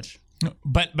pretty much.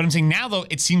 But I'm saying now though,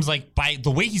 it seems like by the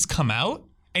way he's come out,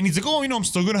 and he's like, I'm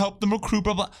still going to help them recruit.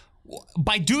 Blah blah.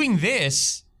 By doing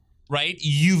this. Right,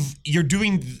 you're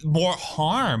doing more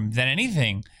harm than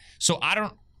anything. So I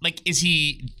don't like. Is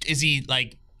he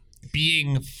like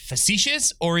being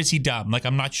facetious or is he dumb? Like,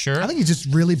 I'm not sure. I think he's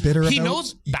just really bitter. He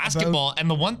knows basketball, and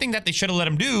the one thing that they should have let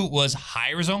him do was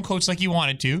hire his own coach like he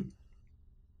wanted to.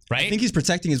 Right? I think he's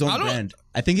protecting his own brand.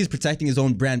 I think he's protecting his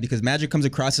own brand because Magic comes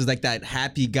across as like that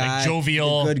happy guy, like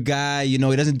jovial, good guy. He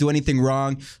doesn't do anything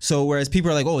wrong. So whereas people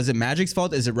are like, oh, is it Magic's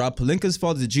fault? Is it Rob Pelinka's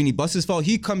fault? Is it Jeannie Buss's fault?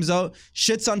 He comes out,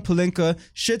 shits on Pelinka,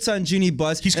 shits on Jeannie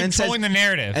Buss. He's controlling the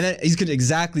narrative. And then he's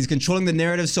controlling the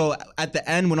narrative. So at the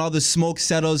end, when all the smoke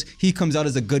settles, he comes out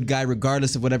as a good guy,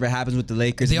 regardless of whatever happens with the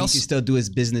Lakers. He can still do his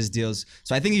business deals.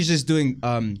 So I think he's just doing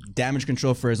damage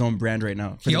control for his own brand right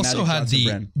now. He also had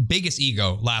the biggest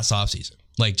ego last offseason.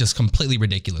 Like, just completely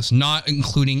ridiculous. Not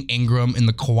including Ingram in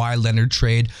the Kawhi Leonard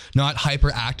trade. Not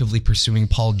hyperactively pursuing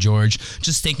Paul George.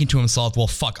 Just thinking to himself, well,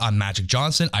 fuck, I'm Magic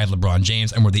Johnson. I have LeBron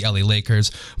James. And we're the LA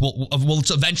Lakers. We'll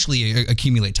eventually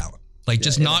accumulate talent. Like,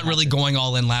 just not really going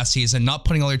all in last season. Not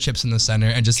putting all your chips in the center.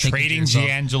 And just trading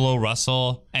D'Angelo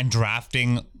Russell and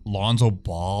drafting Lonzo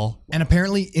Ball. And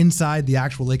apparently inside the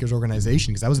actual Lakers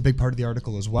organization, because that was a big part of the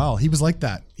article as well, he was like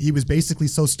that. He was basically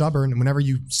so stubborn, and whenever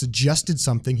you suggested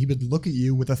something, he would look at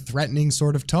you with a threatening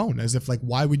sort of tone, as if like,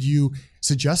 why would you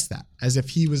suggest that? As if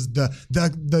he was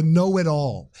the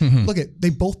know-it-all. Look, they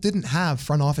both didn't have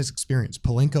front office experience,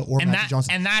 Pelinka or Magic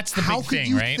Johnson. And that's the How big could thing,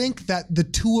 you right? think that the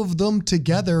two of them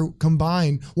together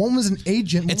combined, one was an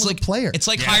agent, one was a player. It's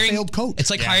like a hiring failed coach. It's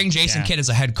like hiring Jason Kidd as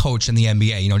a head coach in the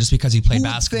NBA. You know, just because he played Who would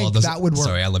basketball think doesn't. that would work?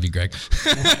 Sorry, I love you, Greg.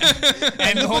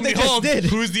 And hold they just did.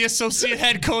 who's the associate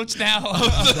head coach now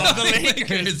of the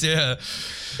Lakers? Yeah.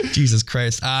 Jesus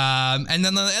Christ. And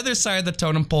then the other side of the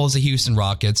totem pole is the Houston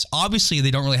Rockets. Obviously,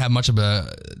 they don't really have much of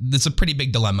it's a pretty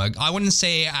big dilemma. I wouldn't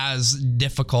say as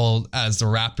difficult as the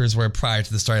Raptors were prior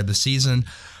to the start of the season,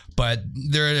 but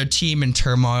they're a team in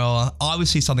turmoil.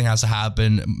 Obviously, something has to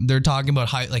happen. They're talking about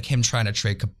him trying to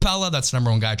trade Capella. That's the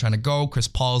number one guy trying to go. Chris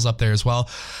Paul's up there as well.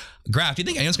 Graf, do you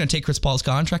think anyone's going to take Chris Paul's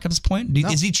contract at this point? No.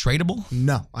 Is he tradable?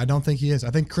 No, I don't think he is. I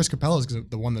think Chris Capella is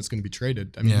the one that's going to be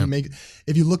traded. I mean,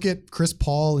 if you look at Chris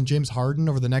Paul and James Harden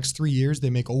over the next 3 years, they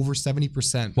make over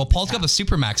 70%. Well, Paul's got the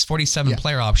Supermax 47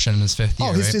 player option in his fifth year.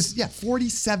 Oh, right?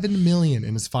 $47 million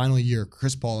in his final year.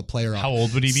 Chris Paul, a player option. How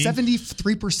old would he be?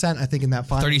 73%, I think, in that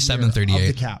final 37, year 38.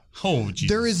 of the cap. Oh, geez.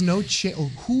 There is no chance.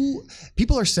 Who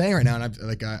people are saying right now,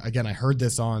 and I heard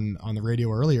this on the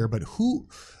radio earlier, but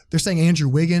they're saying Andrew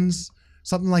Wiggins.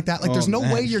 Something like that. Like, there's no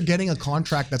way you're getting a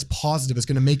contract that's positive. It's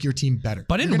going to make your team better.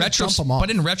 But in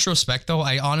retrospect, though,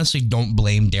 I honestly don't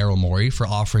blame Daryl Morey for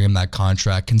offering him that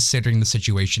contract, considering the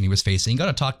situation he was facing. You got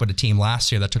to talk about a team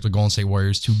last year that took the Golden State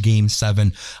Warriors to Game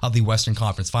 7 of the Western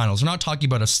Conference Finals. We're not talking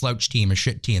about a slouch team, a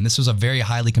shit team. This was a very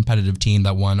highly competitive team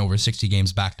that won over 60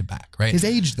 games back to back. Right? His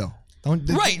age, though.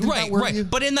 Right.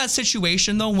 But in that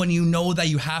situation, though, when you know that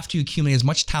you have to accumulate as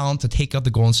much talent to take out the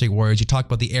Golden State Warriors, you talk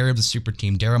about the era of the super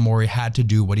team. Daryl Morey had to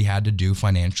do what he had to do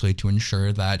financially to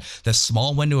ensure that the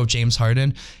small window of James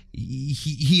Harden,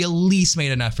 he at least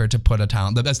made an effort to put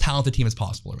the best talented team as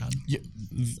possible around him.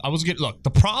 Yeah, look,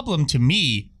 the problem to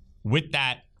me with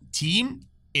that team,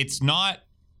 it's not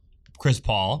Chris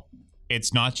Paul,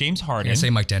 it's not James Harden. Yeah, say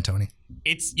Mike D'Antoni.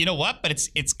 It's, you know what, but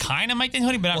it's kind of Mike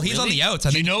D'Antoni, but not he's really. on the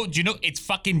outs. Do you know it's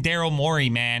fucking Daryl Morey,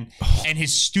 man, and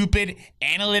his stupid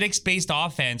analytics-based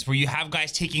offense where you have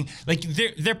guys taking, like,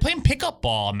 they're playing pickup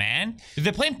ball, man.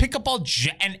 They're playing pickup ball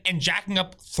and jacking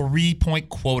up 3-point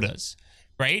quotas.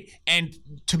 Right? And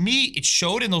to me, it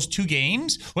showed in those two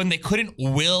games when they couldn't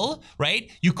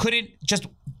right? You couldn't just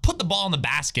put the ball in the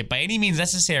basket by any means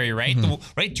necessary, right?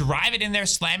 Right? Drive it in there,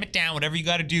 slam it down, whatever you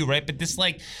got to do, right? But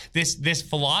this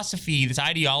philosophy, this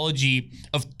ideology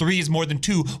of 3 is more than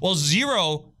 2, well,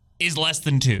 0 is less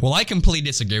than 2. Well, I completely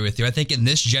disagree with you. I think in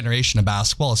this generation of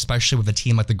basketball, especially with a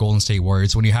team like the Golden State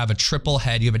Warriors, when you have a triple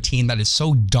head, you have a team that is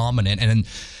so dominant and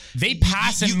they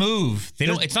pass and move. They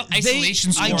don't. It's not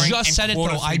isolation scoring. I just said it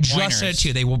though. I just said it to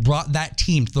you. They brought that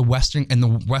team to the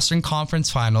Western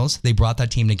Conference Finals. They brought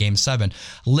that team to Game 7.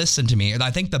 Listen to me. I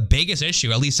think the biggest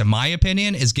issue, at least in my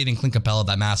opinion, is giving Clint Capella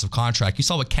that massive contract. You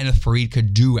saw what Kenneth Faried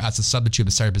could do as a substitute at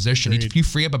the starting position. If you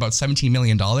free up about $17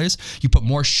 million, you put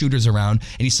more shooters around,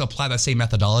 and you still apply that same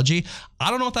methodology. I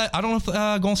don't know if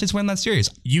Golden State's winning that series.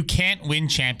 You can't win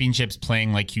championships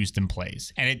playing like Houston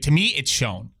plays, and to me, it's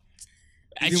shown.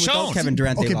 Even without Kevin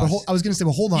Durant, okay, but I was going to say,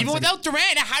 well, hold on. Even without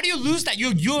Durant, how do you lose that?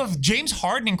 You have James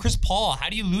Harden and Chris Paul. How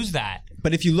do you lose that?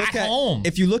 But if you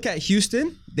look at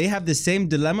Houston, they have the same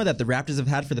dilemma that the Raptors have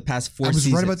had for the past 4 seasons. I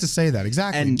was right about to say that.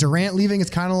 Exactly. And Durant leaving,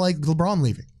 it's kind of like LeBron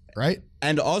leaving, right?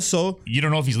 And also, you don't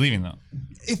know if he's leaving though.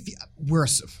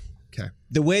 Okay.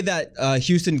 The way that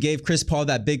Houston gave Chris Paul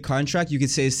that big contract, you could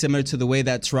say is similar to the way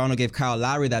that Toronto gave Kyle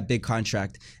Lowry that big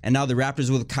contract. And now the Raptors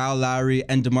with Kyle Lowry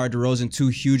and DeMar DeRozan, 2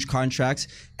 huge contracts,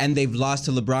 and they've lost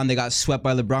to LeBron. They got swept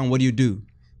by LeBron. What do?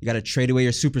 You got to trade away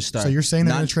your superstar. So you're saying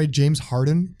they're going to trade James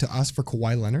Harden to us for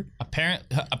Kawhi Leonard?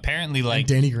 Apparently, like and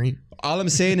Danny Green. All I'm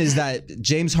saying is that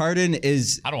James Harden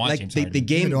is. I don't want like James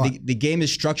Harden. The game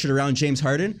is structured around James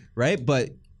Harden, right? But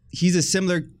he's a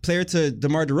similar player to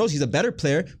DeMar DeRozan. He's a better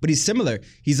player, but he's similar.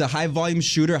 He's a high volume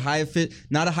shooter,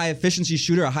 not a high efficiency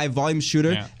shooter, a high volume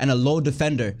shooter, and a low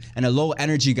defender and a low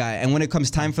energy guy. And when it comes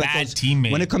time for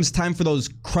those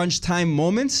crunch time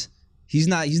moments, he's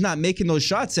not making those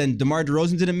shots. And DeMar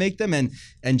DeRozan didn't make them, and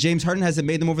James Harden hasn't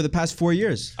made them over the past 4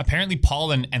 years. Apparently,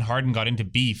 Paul and Harden got into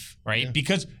beef, right? Yeah.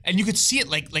 Because you could see it,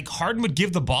 like Harden would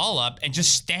give the ball up and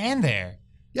just stand there.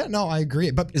 Yeah, no, I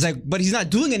agree. But it's like, but he's not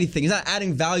doing anything. He's not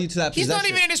adding value to that possession. He's not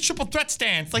even in his triple threat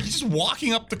stance. Like, he's just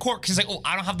walking up the court because he's like, oh,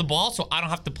 I don't have the ball, so I don't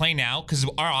have to play now because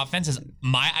our offense is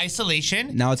my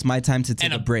isolation. Now it's my time to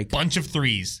take a break. Bunch of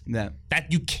threes. Yeah.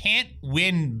 That you can't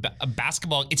win a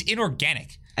basketball. It's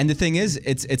inorganic. And the thing is,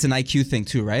 it's an IQ thing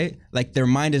too, right? Like their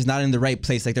mind is not in the right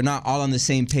place. Like they're not all on the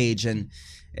same page, and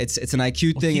it's an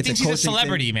IQ thing. He It's thinks a he's a coaching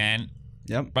celebrity, thing. man.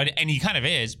 Yep. But and he kind of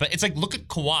is. But it's like, look at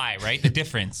Kawhi, right? The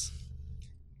difference.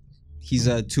 He's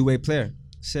a two-way player.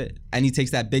 That's it. And he takes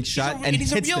that big shot and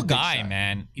he's a hits real the big guy, shot.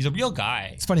 man. He's a real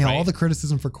guy. It's funny how right? all the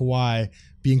criticism for Kawhi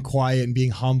being quiet and being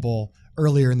humble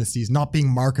earlier in the season, not being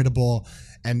marketable,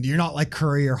 and you're not like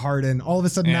Curry or Harden. All of a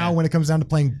sudden now, when it comes down to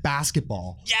playing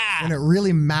basketball, when it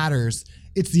really matters,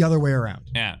 it's the other way around.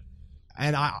 Yeah.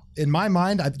 And in my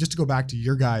mind, just to go back to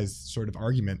your guys' sort of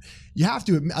argument, you have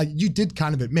to admit, you did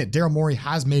kind of admit Daryl Morey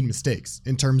has made mistakes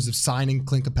in terms of signing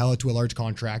Clint Capella to a large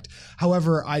contract.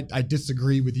 However, I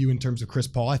disagree with you in terms of Chris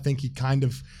Paul. I think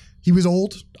he was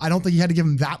old. I don't think he had to give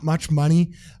him that much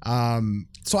money.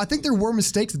 So I think there were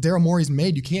mistakes that Daryl Morey's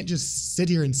made. You can't just sit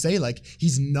here and say like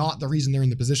he's not the reason they're in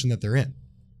the position that they're in.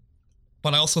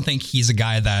 But I also think he's a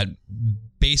guy that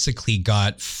basically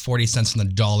got 40 cents on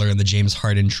the dollar in the James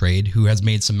Harden trade, who has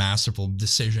made some masterful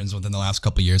decisions within the last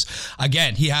couple of years.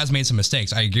 Again, he has made some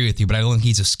mistakes. I agree with you, but I don't think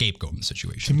he's a scapegoat in the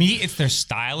situation. To me, it's their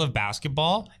style of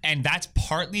basketball, and that's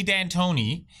partly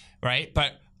D'Antoni, right?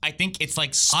 But I think it's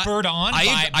like spurred on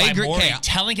by agree. Morey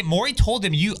telling him. Morey told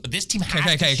him, this team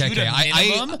has to shoot a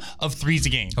minimum of threes a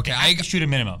game. Okay, I have to shoot a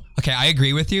minimum. Okay, I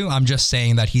agree with you. I'm just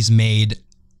saying that he's made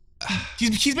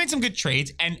some good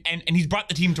trades and he's brought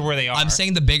the team to where they are. I'm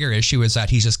saying the bigger issue is that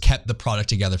he's just kept the product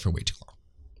together for way too long.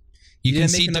 You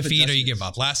concede defeat or you give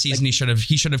up. Last season, he should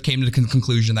have came to the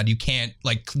conclusion that you can't,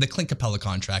 like, the Clint Capella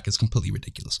contract is completely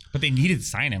ridiculous. But they needed to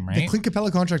sign him, right? The Clint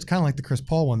Capella contract's kind of like the Chris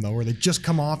Paul one, though, where they just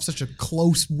come off such a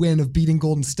close win of beating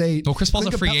Golden State. Well, Chris Paul's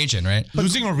a free agent, right?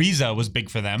 Losing Ariza was big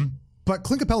for them. But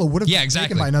Clint Capella would have been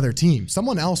taken by another team.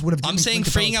 Someone else would have given I'm saying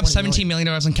Clint freeing Capella up $17 million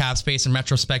in cap space in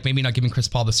retrospect, maybe not giving Chris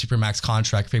Paul the supermax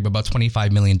contract fee, but about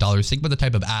 $25 million. Think about the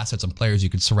type of assets and players you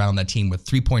could surround that team with.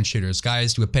 3-point shooters,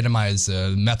 guys to epitomize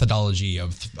the methodology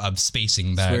of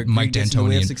spacing that Mike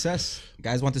D'Antoni and success.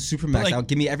 Guys want the supermax. I'll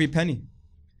give me every penny.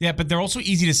 Yeah, but they're also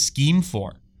easy to scheme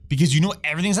for because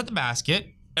everything's at the basket.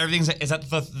 Everything's is at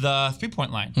the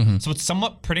 3-point line, so it's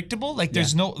somewhat predictable. Like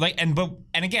there's no like, and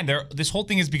again, this whole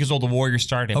thing is because the Warriors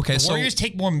started. Okay, the Warriors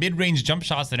take more mid-range jump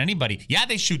shots than anybody. Yeah,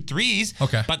 they shoot threes.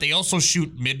 Okay, but they also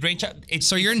shoot mid-range.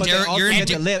 So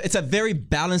it's a very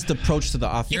balanced approach to the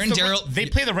offense. They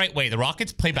play the right way. The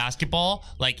Rockets play basketball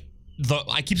like.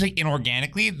 I keep saying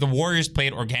inorganically. The Warriors play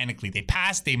it organically. They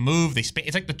pass, they move, they space.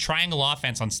 It's like the triangle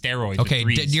offense on steroids. Okay,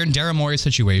 you're in Daryl Morey's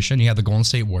situation. You have the Golden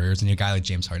State Warriors and you have a guy like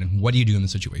James Harden. What do you do in the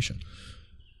situation?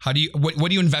 What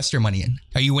do you invest your money in?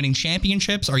 Are you winning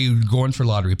championships? Or are you going for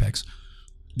lottery picks?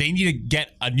 They need to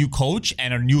get a new coach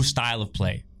and a new style of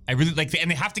play. I really like,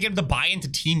 and they have to get them to buy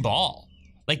into team ball.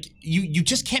 Like you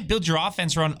just can't build your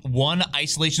offense around one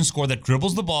isolation score that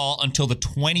dribbles the ball until the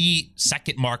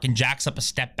 20-second mark and jacks up a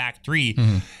step back three.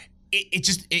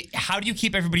 How do you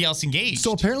keep everybody else engaged?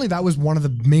 So apparently that was one of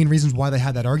the main reasons why they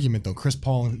had that argument, though, Chris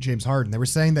Paul and James Harden. They were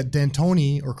saying that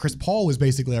D'Antoni, or Chris Paul was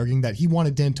basically arguing that he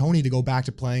wanted D'Antoni to go back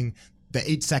to playing the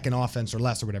 8-second offense or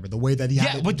less or whatever, the way that he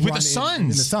had with the Suns. In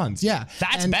the Suns, yeah.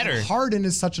 That's better. And Harden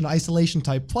is such an isolation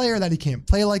type player that he can't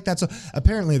play like that. So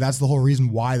apparently that's the whole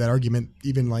reason why that argument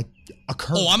even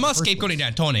occurred. Oh, I'm not scapegoating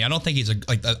D'Antoni. I don't think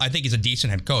I think he's a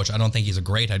decent head coach. I don't think he's a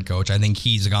great head coach. I think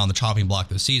he's on the chopping block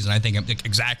this season. I think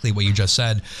exactly what you just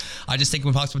said. I just think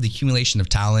when we talk about the accumulation of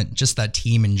talent, just that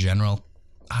team in general,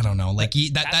 I don't know. Like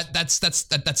that's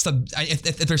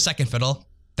if they're second fiddle,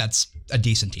 that's a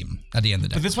decent team at the end of the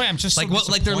day. But this way, I'm just like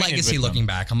their legacy looking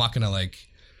back. I'm not gonna like.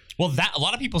 Well, that a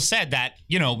lot of people said that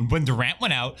when Durant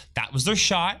went out, that was their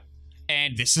shot,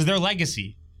 and this is their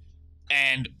legacy,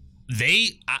 and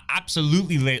they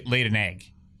absolutely laid an egg,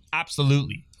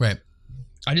 absolutely. Right.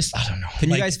 I don't know. Can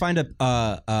you guys find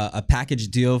a package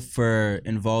deal for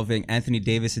involving Anthony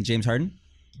Davis and James Harden?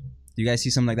 Do you guys see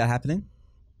something like that happening?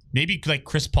 Maybe like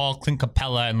Chris Paul, Clint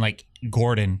Capella, and like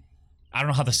Gordon. I don't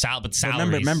know how salaries.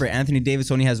 Remember, Anthony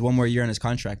Davis only has one more year on his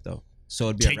contract, though. So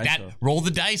it'd be take that, roll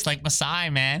the dice like Masai,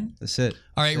 man. That's it.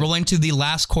 All right, rolling to the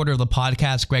last quarter of the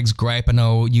podcast. Greg's gripe. I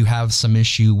know you have some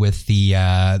issue with the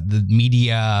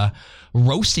media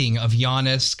roasting of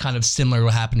Giannis, kind of similar to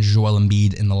what happened to Joel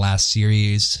Embiid in the last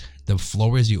series. The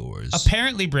floor is yours.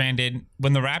 Apparently, Brandon,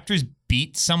 when the Raptors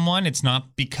beat someone, it's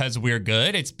not because we're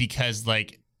good. It's because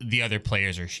like the other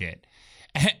players are shit.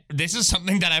 This is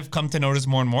something that I've come to notice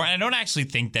more and more, and I don't actually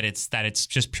think that it's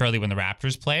just purely when the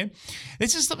Raptors play.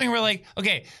 This is something where like,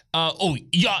 okay, all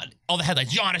the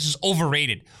headlines, Giannis is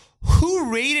overrated.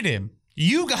 Who rated him?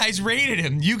 You guys rated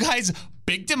him. You guys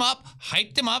bigged him up,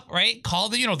 hyped him up, right?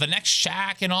 Called the next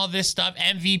Shaq and all this stuff,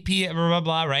 MVP, blah blah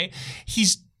blah, right?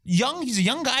 He's young. He's a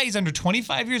young guy. He's under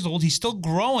 25 years old. He's still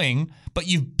growing, but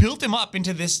you've built him up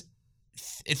into this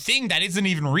thing that isn't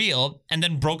even real, and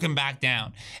then broke him back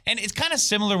down. And it's kind of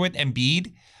similar with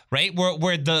Embiid, right?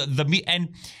 Where and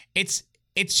it's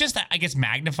just that I guess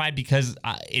magnified because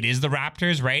it is the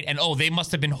Raptors, right? And they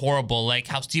must have been horrible. Like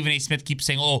how Stephen A. Smith keeps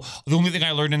saying, the only thing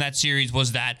I learned in that series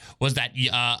was that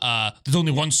there's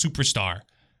only one superstar.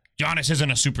 Giannis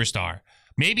isn't a superstar.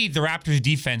 Maybe the Raptors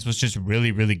defense was just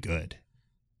really, really good.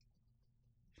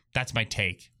 That's my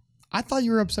take. I thought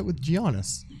you were upset with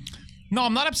Giannis. No,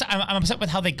 I'm not upset. I'm upset with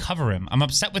how they cover him. I'm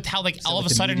upset with how all of a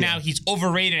sudden now he's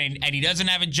overrated and he doesn't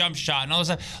have a jump shot and all this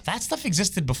stuff. That stuff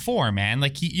existed before, man.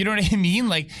 Like, you know what I mean?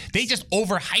 Like, they just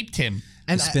overhyped him.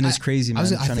 And the spin is crazy, man.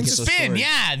 I think spin,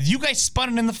 yeah. You guys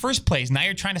spun it in the first place. Now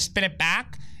you're trying to spin it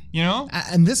back. You know?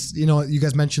 And this, you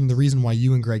guys mentioned the reason why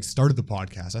you and Greg started the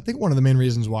podcast. I think one of the main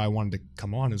reasons why I wanted to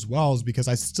come on as well is because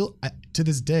to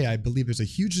this day, I believe there's a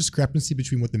huge discrepancy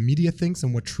between what the media thinks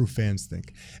and what true fans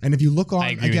think. And if you look on,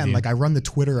 again, like I run the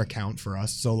Twitter account for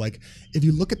us. So like, if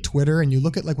you look at Twitter and you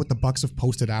look at like what the Bucks have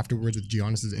posted afterwards with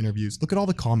Giannis's interviews, look at all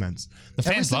the comments. The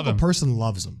fans love him. Every single person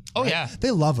loves him. Oh, right? yeah.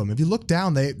 They love him. If you look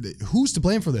down, who's to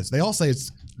blame for this? They all say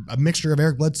it's a mixture of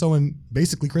Eric Bledsoe and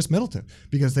basically Chris Middleton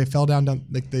because they fell down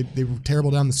like they were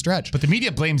terrible down the stretch. But the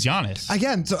media blames Giannis.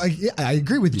 Again, so I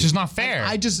agree with you. Which is not fair.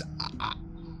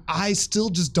 I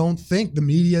still just don't think the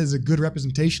media is a good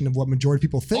representation of what majority of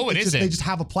people think. It isn't. They just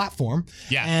have a platform.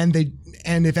 Yeah. And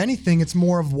if anything, it's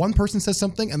more of one person says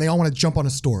something and they all want to jump on a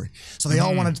story. So they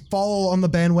all want to follow on the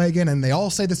bandwagon and they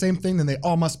all say the same thing, then they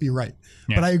all must be right.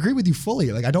 Yeah. But I agree with you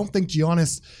fully. Like, I don't think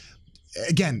Giannis...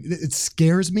 Again, it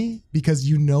scares me because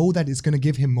you know that it's going to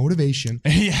give him motivation.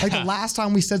 Yeah. Like the last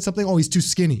time we said something, he's too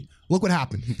skinny. Look what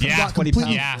happened. He got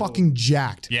completely fucking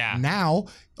jacked. Yeah. Now,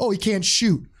 he can't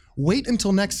shoot. Wait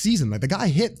until next season. Like the guy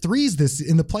hit threes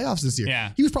in the playoffs this year.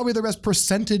 Yeah. He was probably the best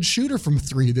percentage shooter from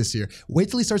three this year. Wait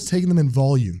till he starts taking them in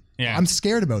volume. Yeah. I'm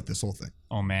scared about this whole thing.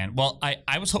 Oh man. Well,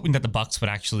 I was hoping that the Bucks would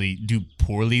actually do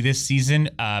poorly this season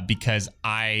because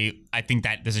I think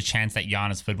that there's a chance that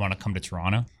Giannis would want to come to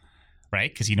Toronto. Right,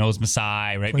 because he knows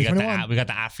Masai, right? We got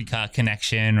the Africa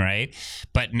connection, right?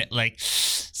 But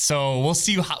so we'll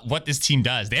see what this team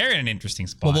does. They're in an interesting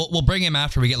spot. Well, we'll bring him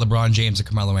after we get LeBron James and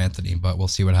Carmelo Anthony, but we'll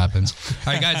see what happens.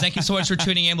 All right, guys, thank you so much for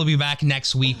tuning in. We'll be back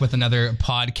next week with another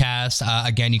podcast.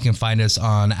 Again, you can find us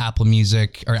on iTunes,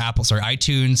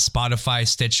 Spotify,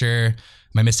 Stitcher.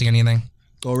 Am I missing anything?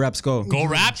 Go Raps, go. Go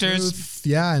Raptors.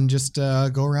 Yeah, and just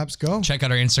go Raps, go. Check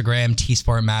out our Instagram,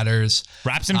 T-Sport Matters.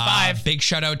 Raps in 5. Big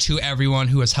shout out to everyone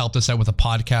who has helped us out with the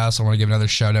podcast. I want to give another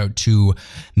shout out to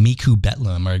Miku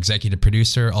Betlam, our executive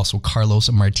producer. Also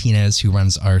Carlos Martinez, who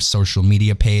runs our social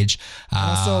media page.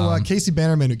 Also Casey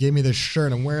Bannerman, who gave me this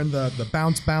shirt. I'm wearing the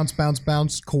bounce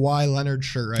Kawhi Leonard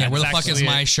shirt right now. Yeah, where the fuck is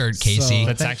my shirt, Casey?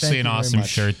 That's actually an awesome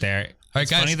shirt there. All right,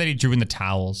 guys. Funny that he drew in the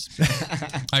towels. All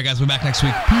right, guys. We'll be back next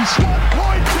week. Peace.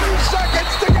 1.2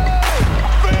 seconds to go.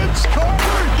 Vince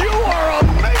Carter, you are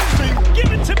amazing.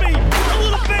 Give it to me.